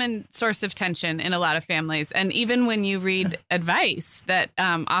common source of tension in a lot of families. And even when you read advice, that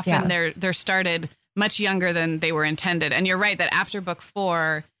often they're started much younger than they were intended. And you're right that after book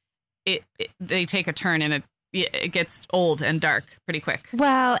 4, they take a turn and it gets old and dark pretty quick.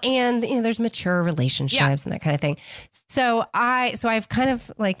 Well, and there's mature relationships and that kind of thing. So I've kind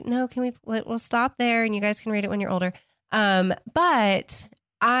of like, no, we'll stop there and you guys can read it when you're older. But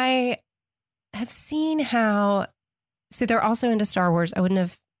I have seen how, so they're also into Star Wars. I wouldn't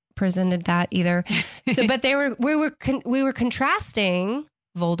have presented that either. So, but we were contrasting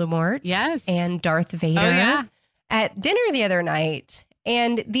Voldemort and Darth Vader at dinner the other night.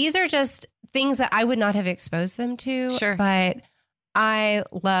 And these are just things that I would not have exposed them to. Sure. But I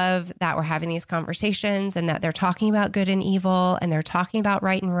love that we're having these conversations and that they're talking about good and evil and they're talking about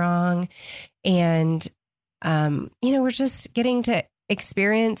right and wrong. And, we're just getting to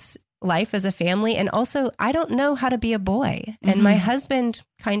experience life as a family. And also, I don't know how to be a boy. And my husband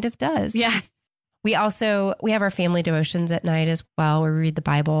kind of does. Yeah. We have our family devotions at night as well, where we read the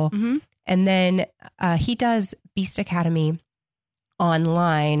Bible. Mm-hmm. And then he does Beast Academy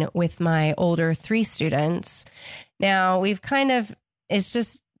online with my older 3 students. Now it's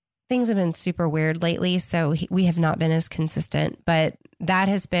just things have been super weird lately. So we have not been as consistent, but that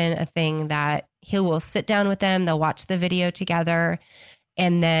has been a thing that he will sit down with them. They'll watch the video together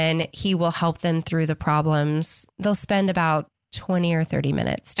and then he will help them through the problems. They'll spend about 20 or 30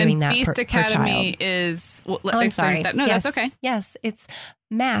 minutes doing that. Beast Academy is, I'm sorry. That. No, yes, that's okay. Yes. It's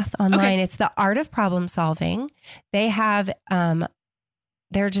math online. Okay. It's the art of problem solving. They have,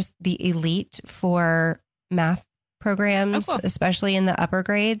 they're just the elite for math programs, especially in the upper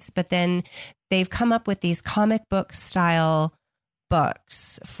grades. But then they've come up with these comic book style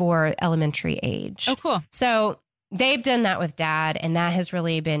books for elementary age. Oh, cool. So they've done that with Dad, and that has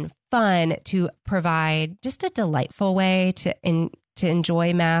really been fun to provide just a delightful way to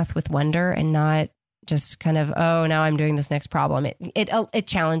enjoy math with wonder and not just kind of, oh, now I'm doing this next problem. It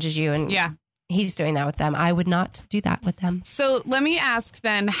challenges you, and he's doing that with them. I would not do that with them. So let me ask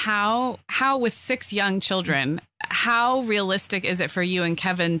then, how with 6 young children, how realistic is it for you and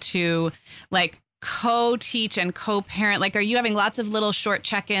Kevin to like co-teach and co-parent? Like, are you having lots of little short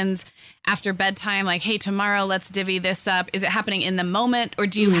check-ins after bedtime? Like, hey, tomorrow, let's divvy this up. Is it happening in the moment? Or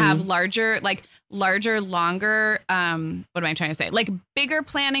do you have longer, longer, what am I trying to say? Like bigger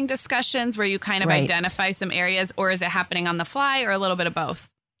planning discussions where you kind of identify some areas, or is it happening on the fly, or a little bit of both?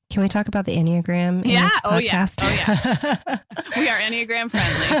 Can we talk about the Enneagram? Yeah. Oh, yeah. We are Enneagram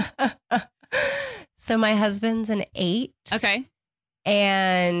friendly. So my husband's an 8. Okay.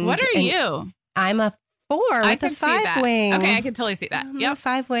 And what are you? I'm a 4 with a 5 wing. Okay, I can totally see that. Yep,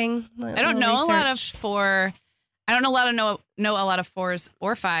 5 wing. I don't know a lot of 4. I don't know a lot of 4s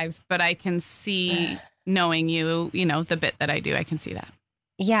or 5s, but I can see knowing you, the bit that I do. I can see that.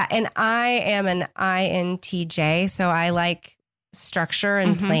 Yeah, and I am an INTJ, so I like structure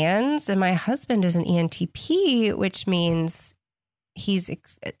and plans. And my husband is an ENTP, which means he's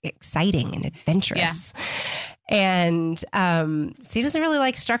exciting and adventurous. And so he doesn't really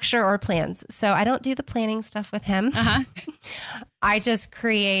like structure or plans. So I don't do the planning stuff with him. I just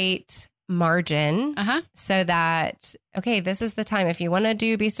create margin so that, okay, this is the time. If you want to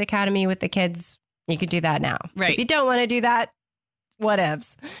do Beast Academy with the kids, you could do that now. Right. If you don't want to do that,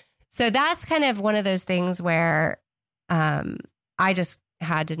 whatevs. So that's kind of one of those things where I just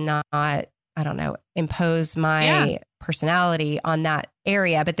had to not, I don't know, impose my personality on that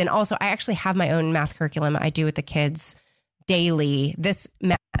area. But then also I actually have my own math curriculum I do with the kids daily.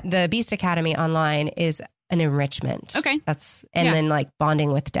 The Beast Academy online is an enrichment. Okay. Then like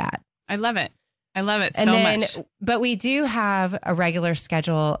bonding with dad. I love it. I love it so much. But we do have a regular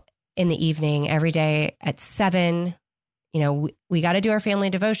schedule in the evening every day at 7. You know, we got to do our family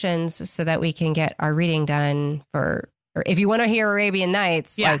devotions so that we can get our reading done or if you want to hear Arabian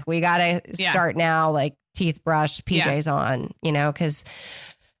Nights, like we got to start now, like teeth brushed, PJs on, you know, because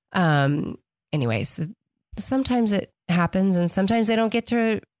anyways, sometimes it happens and sometimes they don't get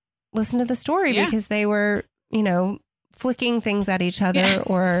to listen to the story because they were, you know, flicking things at each other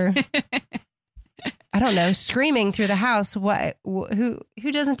or I don't know, screaming through the house.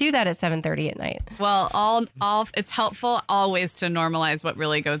 Who doesn't do that at 7:30 at night? Well, all it's helpful always to normalize what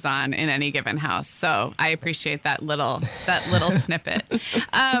really goes on in any given house. So I appreciate that little snippet.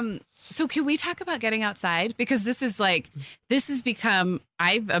 So can we talk about getting outside? Because this has become,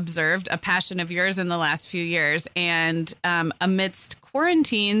 I've observed, a passion of yours in the last few years. And amidst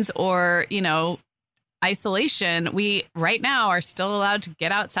quarantines or, you know, isolation, we right now are still allowed to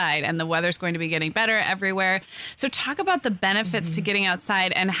get outside and the weather's going to be getting better everywhere. So talk about the benefits to getting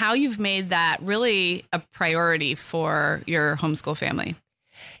outside and how you've made that really a priority for your homeschool family.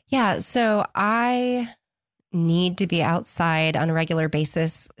 Yeah. So I need to be outside on a regular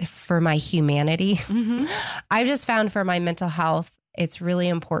basis for my humanity. I've just found for my mental health, it's really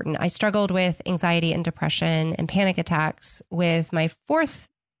important. I struggled with anxiety and depression and panic attacks with my 4th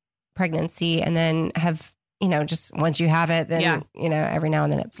pregnancy and then have, you know, just once you have it, then, you know, every now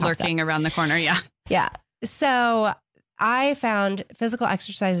and then it's lurking around the corner. Yeah. So I found physical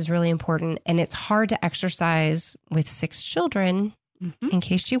exercise is really important and it's hard to exercise with 6 children in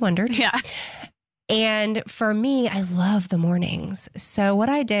case you wondered. And for me, I love the mornings. So what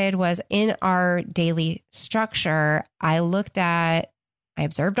I did was in our daily structure, I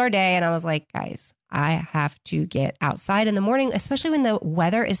observed our day and I was like, guys, I have to get outside in the morning, especially when the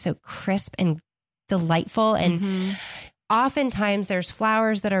weather is so crisp and delightful. And oftentimes there's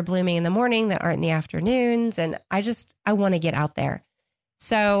flowers that are blooming in the morning that aren't in the afternoons. And I want to get out there.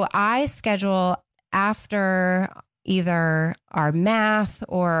 So I schedule after either our math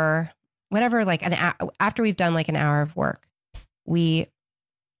or whatever, like after we've done like an hour of work, we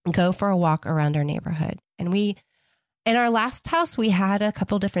go for a walk around our neighborhood. And in our last house, we had a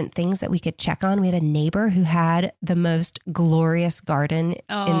couple different things that we could check on. We had a neighbor who had the most glorious garden.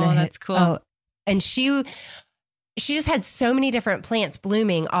 That's cool. Oh, and she just had so many different plants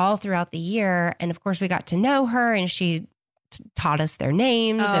blooming all throughout the year. And of course, we got to know her and she taught us their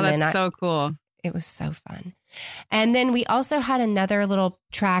names. Oh, and that's so cool. It was so fun. And then we also had another little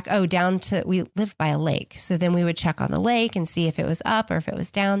track. We lived by a lake. So then we would check on the lake and see if it was up or if it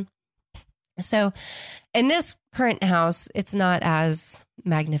was down. So in this current house, it's not as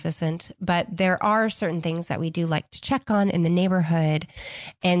magnificent, but there are certain things that we do like to check on in the neighborhood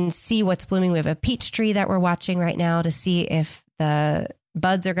and see what's blooming. We have a peach tree that we're watching right now to see if the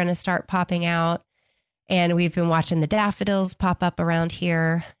buds are going to start popping out. And we've been watching the daffodils pop up around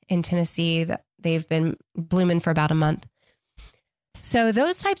here in Tennessee. They've been blooming for about a month. So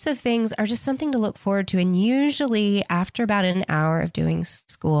those types of things are just something to look forward to. And usually after about an hour of doing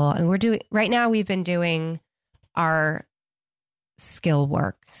school, and right now we've been doing our skill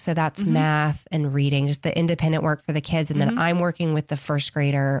work. So that's math and reading, just the independent work for the kids. And then I'm working with the first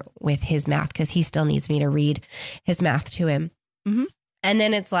grader with his math because he still needs me to read his math to him. And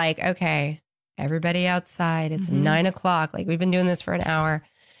then it's like, okay, everybody outside. It's 9 o'clock. Like we've been doing this for an hour.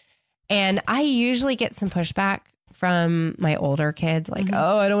 And I usually get some pushback from my older kids, like,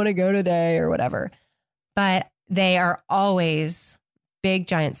 oh, I don't want to go today or whatever. But they are always big,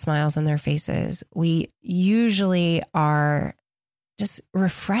 giant smiles on their faces. We usually are just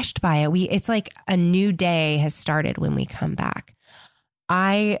refreshed by it. It's like a new day has started when we come back.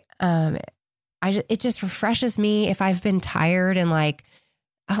 It just refreshes me if I've been tired and like,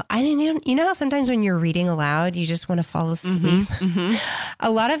 you know how sometimes when you're reading aloud, you just want to fall asleep?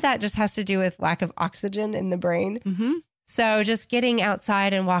 A lot of that just has to do with lack of oxygen in the brain. So just getting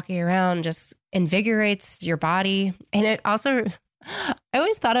outside and walking around just invigorates your body. And it also, I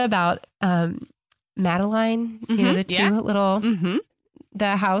always thought about Madeline, the two little,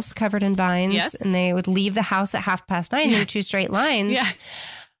 the house covered in vines, and they would leave the house at 9:30 in 2 straight lines. Yeah.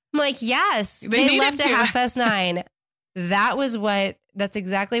 I'm like, yes, they left at 9:30. That's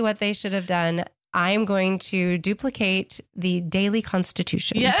exactly what they should have done. I'm going to duplicate the daily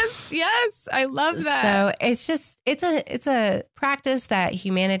constitution. Yes. I love that. So it's a practice that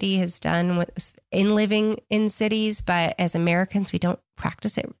humanity has done in living in cities, but as Americans, we don't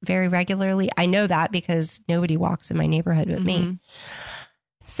practice it very regularly. I know that because nobody walks in my neighborhood with me.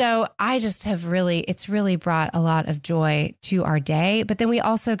 So I just it's really brought a lot of joy to our day. But then we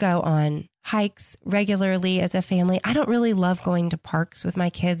also go on hikes regularly as a family. I don't really love going to parks with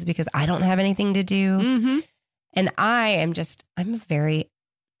my kids because I don't have anything to do. And I'm a very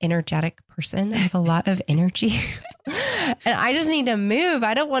energetic person. I have a lot of energy and I just need to move.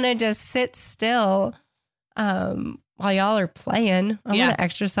 I don't want to just sit still while y'all are playing. I want to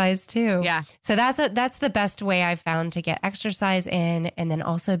exercise too. Yeah. So that's the best way I've found to get exercise in and then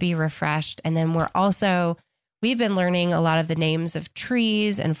also be refreshed. And then we've been learning a lot of the names of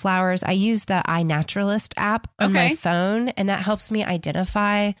trees and flowers. I use the iNaturalist app on my phone, and that helps me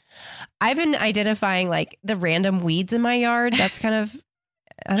identify. I've been identifying like the random weeds in my yard. That's kind of,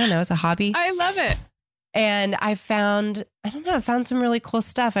 I don't know, it's a hobby. I love it. And I found some really cool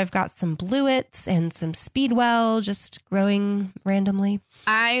stuff. I've got some bluets and some speedwell just growing randomly.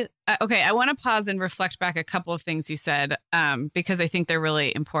 I want to pause and reflect back a couple of things you said because I think they're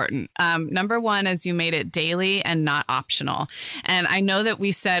really important. Number one is you made it daily and not optional. And I know that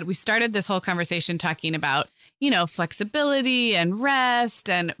we started this whole conversation talking about, flexibility and rest.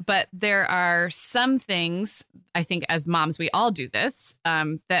 But there are some things, I think as moms, we all do this,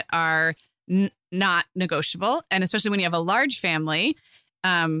 that are not negotiable. And especially when you have a large family,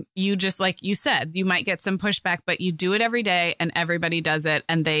 you just, like you said, you might get some pushback, but you do it every day and everybody does it.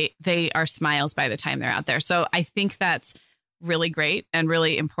 And they are smiles by the time they're out there. So I think that's really great and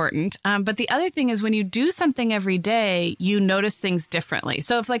really important. But the other thing is when you do something every day, you notice things differently.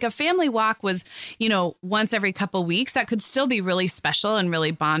 So if like a family walk was, once every couple weeks, that could still be really special and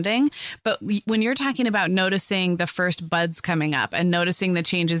really bonding. But when you're talking about noticing the first buds coming up and noticing the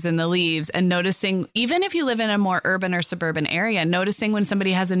changes in the leaves and noticing, even if you live in a more urban or suburban area, noticing when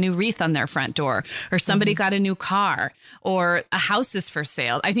somebody has a new wreath on their front door or somebody got a new car or a house is for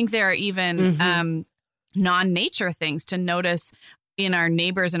sale. I think there are even non-nature things to notice in our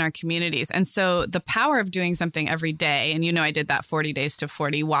neighbors and our communities. And so the power of doing something every day, and I did that 40 days to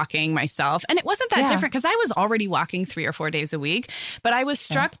 40 walking myself. And it wasn't that different because I was already walking 3 or 4 days a week. But I was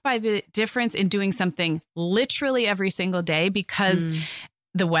struck by the difference in doing something literally every single day because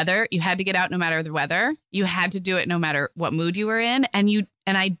the weather, you had to get out no matter the weather. You had to do it no matter what mood you were in. And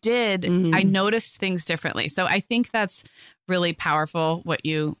I did. I noticed things differently. So I think that's really powerful what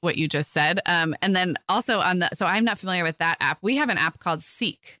you just said. And then also so I'm not familiar with that app. We have an app called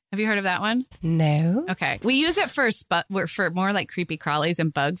Seek. Have you heard of that one? No. Okay. We use it for more like creepy crawlies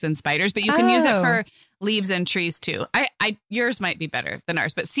and bugs and spiders, but you can use it for leaves and trees too. Yours might be better than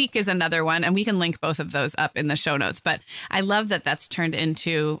ours, but Seek is another one, and we can link both of those up in the show notes. But I love that that's turned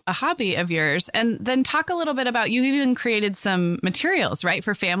into a hobby of yours. And then talk a little bit about, you even created some materials, right,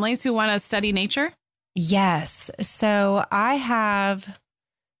 for families who want to study nature? Yes. So I have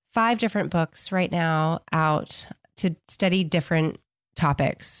 5 different books right now out to study different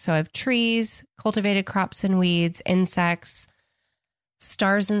topics. So I have trees, cultivated crops and weeds, insects,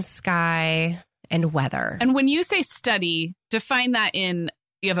 stars and sky, and weather. And when you say study, define that you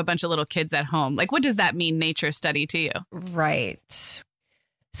have a bunch of little kids at home. Like, what does that mean, nature study to you? Right.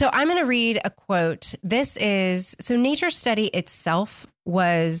 So I'm going to read a quote. Nature study itself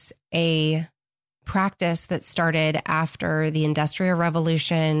was a practice that started after the Industrial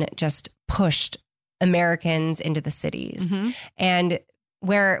Revolution just pushed Americans into the cities. And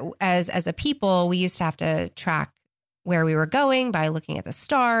whereas as a people, we used to have to track where we were going by looking at the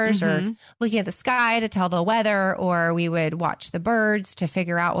stars or looking at the sky to tell the weather, or we would watch the birds to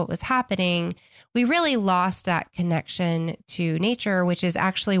figure out what was happening. We really lost that connection to nature, which is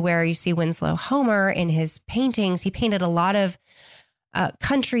actually where you see Winslow Homer in his paintings. He painted a lot of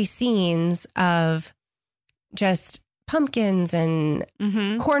country scenes of just pumpkins and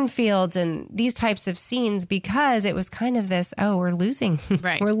cornfields and these types of scenes, because it was kind of this, we're losing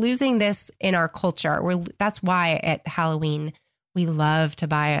this in our culture. That's why at Halloween, we love to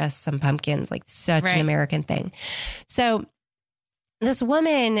buy us some pumpkins, like such an American thing. So this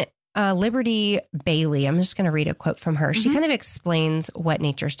woman, Liberty Bailey, I'm just going to read a quote from her. She kind of explains what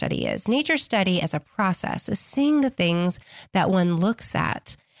nature study is. Nature study as a process is seeing the things that one looks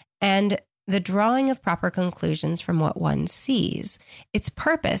at and the drawing of proper conclusions from what one sees. Its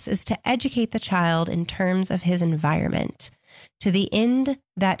purpose is to educate the child in terms of his environment, to the end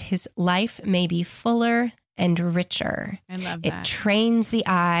that his life may be fuller and richer. I love that. It trains the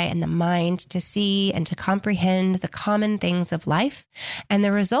eye and the mind to see and to comprehend the common things of life. And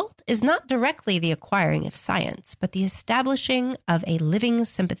the result is not directly the acquiring of science, but the establishing of a living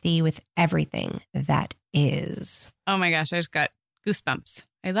sympathy with everything that is. Oh my gosh, I just got goosebumps.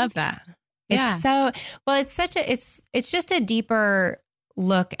 I love that. Yeah. It's so, well, it's just a deeper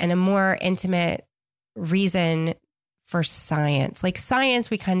look and a more intimate reason for science. Like science,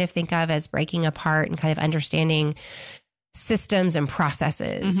 we kind of think of as breaking apart and kind of understanding systems and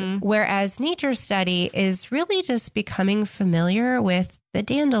processes. Whereas nature study is really just becoming familiar with the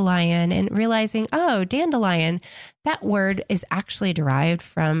dandelion and realizing, oh, dandelion, that word is actually derived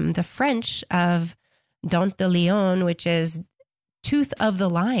from the French of dent de lion, which is tooth of the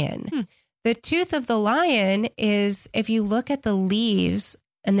lion. The tooth of the lion is, if you look at the leaves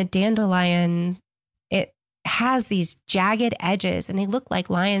and the dandelion, it has these jagged edges and they look like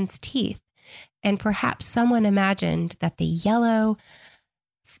lion's teeth. And perhaps someone imagined that the yellow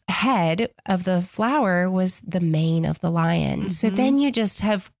head of the flower was the mane of the lion. So then you just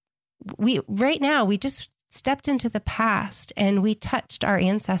have, right now, we just stepped into the past and we touched our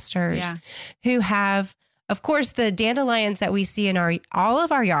ancestors who have, of course, the dandelions that we see in all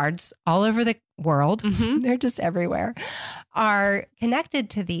of our yards, all over the world, they're just everywhere, are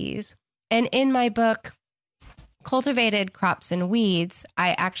connected to these. And in my book, Cultivated Crops and Weeds,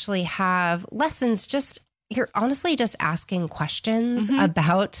 I actually have lessons you're honestly just asking questions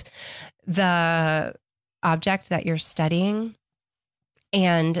about the object that you're studying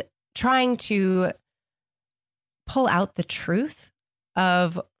and trying to pull out the truth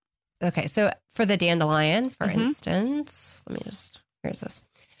of, okay, so for the dandelion, for instance, here's this.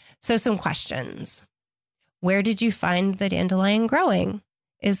 So some questions. Where did you find the dandelion growing?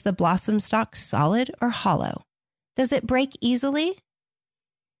 Is the blossom stalk solid or hollow? Does it break easily?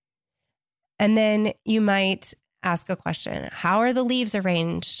 And then you might ask a question. How are the leaves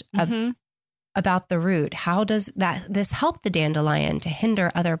arranged about the root? How does this help the dandelion to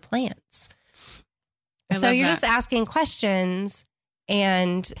hinder other plants? So you're just asking questions,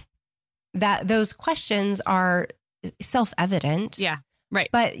 and those questions are self-evident. Yeah, right.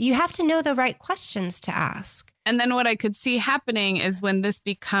 But you have to know the right questions to ask. And then what I could see happening is when this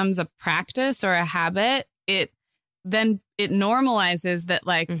becomes a practice or a habit, it normalizes that,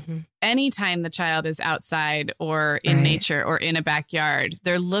 like, anytime the child is outside or in nature or in a backyard,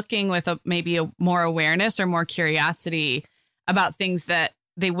 they're looking with maybe a more awareness or more curiosity about things that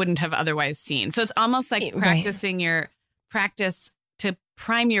they wouldn't have otherwise seen. So it's almost like practicing your practice to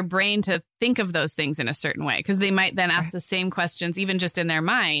prime your brain to think of those things in a certain way, because they might then ask the same questions, even just in their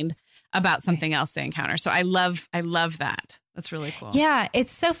mind, about something else they encounter. So I love that. That's really cool. Yeah.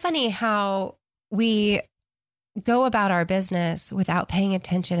 It's so funny how we go about our business without paying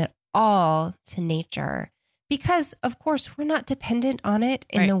attention at all to nature, because of course we're not dependent on it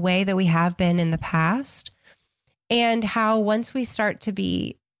in the way that we have been in the past. And how once we start to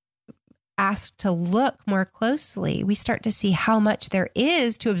be asked to look more closely, we start to see how much there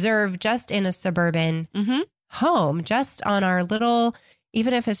is to observe just in a suburban home, just on our little,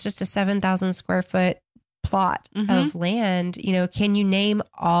 even if it's just a 7,000 square foot plot of land. You know, can you name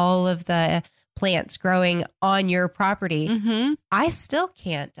all of the plants growing on your property? I still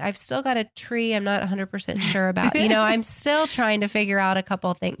can't. I've still got a tree I'm not 100% sure about. I'm still trying to figure out a couple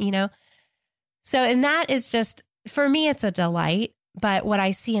of things, So, and that is just, for me, it's a delight. But what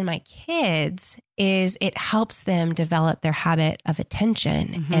I see in my kids is it helps them develop their habit of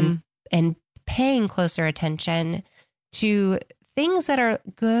attention and paying closer attention to things that are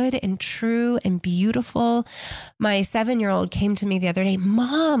good and true and beautiful. My 7-year-old came to me the other day,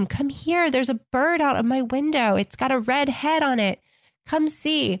 Mom, come here. There's a bird out of my window. It's got a red head on it. Come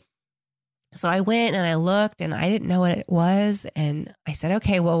see. So I went and I looked and I didn't know what it was. And I said,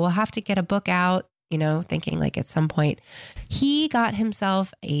 okay, well, we'll have to get a book out, thinking like at some point. He got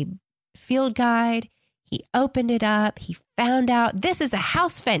himself a field guide. He opened it up. He found out this is a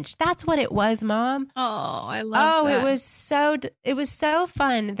house finch. That's what it was, Mom. Oh, I love that. It was so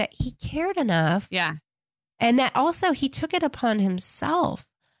fun that he cared enough. Yeah. And that also he took it upon himself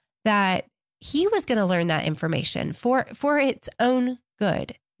that he was going to learn that information for its own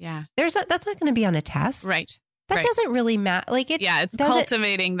good. Yeah. That's not going to be on a test. Right. That doesn't really matter. Like it's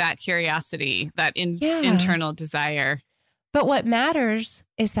cultivating that curiosity, that internal desire. But what matters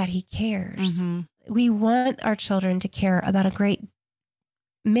is that he cares. We want our children to care about a great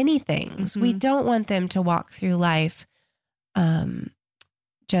many things. We don't want them to walk through life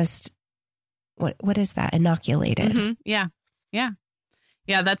just what is that? Inoculated. Mm-hmm. Yeah. Yeah.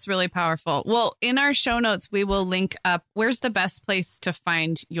 Yeah, that's really powerful. Well, in our show notes, we will link up. Where's the best place to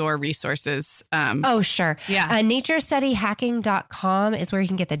find your resources? Oh, sure. Yeah. Naturestudyhacking.com is where you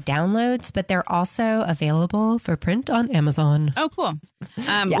can get the downloads, but they're also available for print on Amazon. Oh, cool.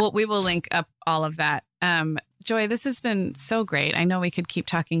 Well, we will link up all of that. Joy, this has been so great. I know we could keep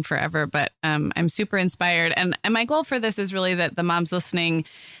talking forever, but I'm super inspired. And my goal for this is really that the moms listening,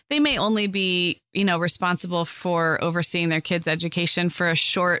 they may only be, responsible for overseeing their kids' education for a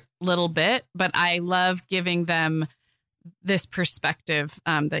short little bit, but I love giving them this perspective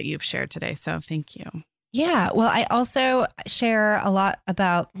that you've shared today. So thank you. Yeah. Well, I also share a lot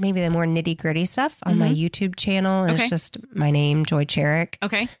about maybe the more nitty gritty stuff on my YouTube channel. And It's just my name, Joy Cherick.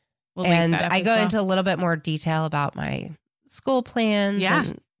 Okay. We'll and I go into a little bit more detail about my school plans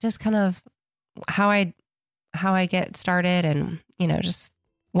and just kind of how I get started and, just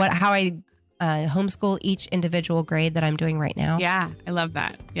how I homeschool each individual grade that I'm doing right now. Yeah, I love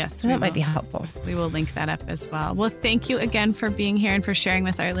that. Yes. So that might be helpful. We will link that up as well. Well, thank you again for being here and for sharing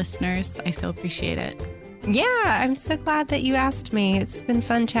with our listeners. I so appreciate it. Yeah, I'm so glad that you asked me. It's been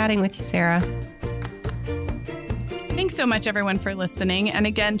fun chatting with you, Sarah. Thanks so much, everyone, for listening. And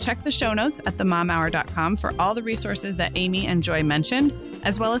again, check the show notes at themomhour.com for all the resources that Amy and Joy mentioned,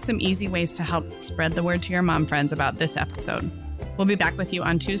 as well as some easy ways to help spread the word to your mom friends about this episode. We'll be back with you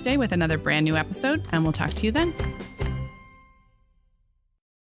on Tuesday with another brand new episode, and we'll talk to you then.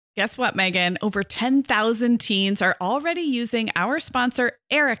 Guess what, Megan? Over 10,000 teens are already using our sponsor,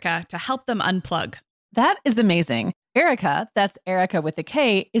 Erica, to help them unplug. That is amazing. Erica, that's Erica with a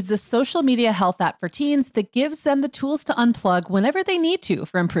K, is the social media health app for teens that gives them the tools to unplug whenever they need to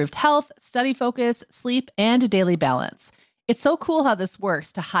for improved health, study focus, sleep, and daily balance. It's so cool how this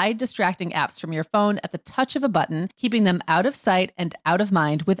works to hide distracting apps from your phone at the touch of a button, keeping them out of sight and out of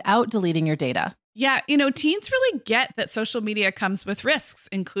mind without deleting your data. Yeah, teens really get that social media comes with risks,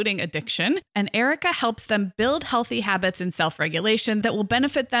 including addiction, and Erica helps them build healthy habits and self-regulation that will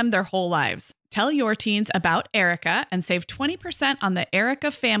benefit them their whole lives. Tell your teens about Erica and save 20% on the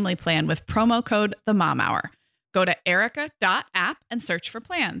Erica family plan with promo code TheMomHour. Go to erica.app and search for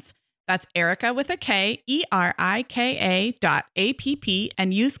plans. That's Erica with a K, ERIKA.app,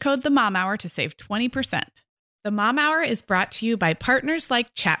 and use code TheMomHour to save 20%. The Mom Hour is brought to you by partners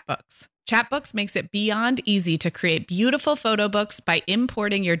like Chatbooks. Chatbooks makes it beyond easy to create beautiful photo books by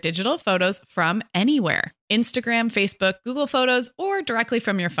importing your digital photos from anywhere. Instagram, Facebook, Google Photos, or directly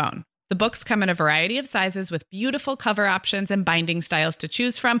from your phone. The books come in a variety of sizes with beautiful cover options and binding styles to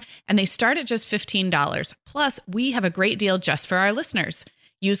choose from, and they start at just $15. Plus, we have a great deal just for our listeners.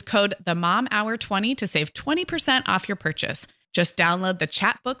 Use code TheMomHour20 to save 20% off your purchase. Just download the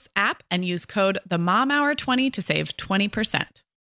Chatbooks app and use code TheMomHour20 to save 20%.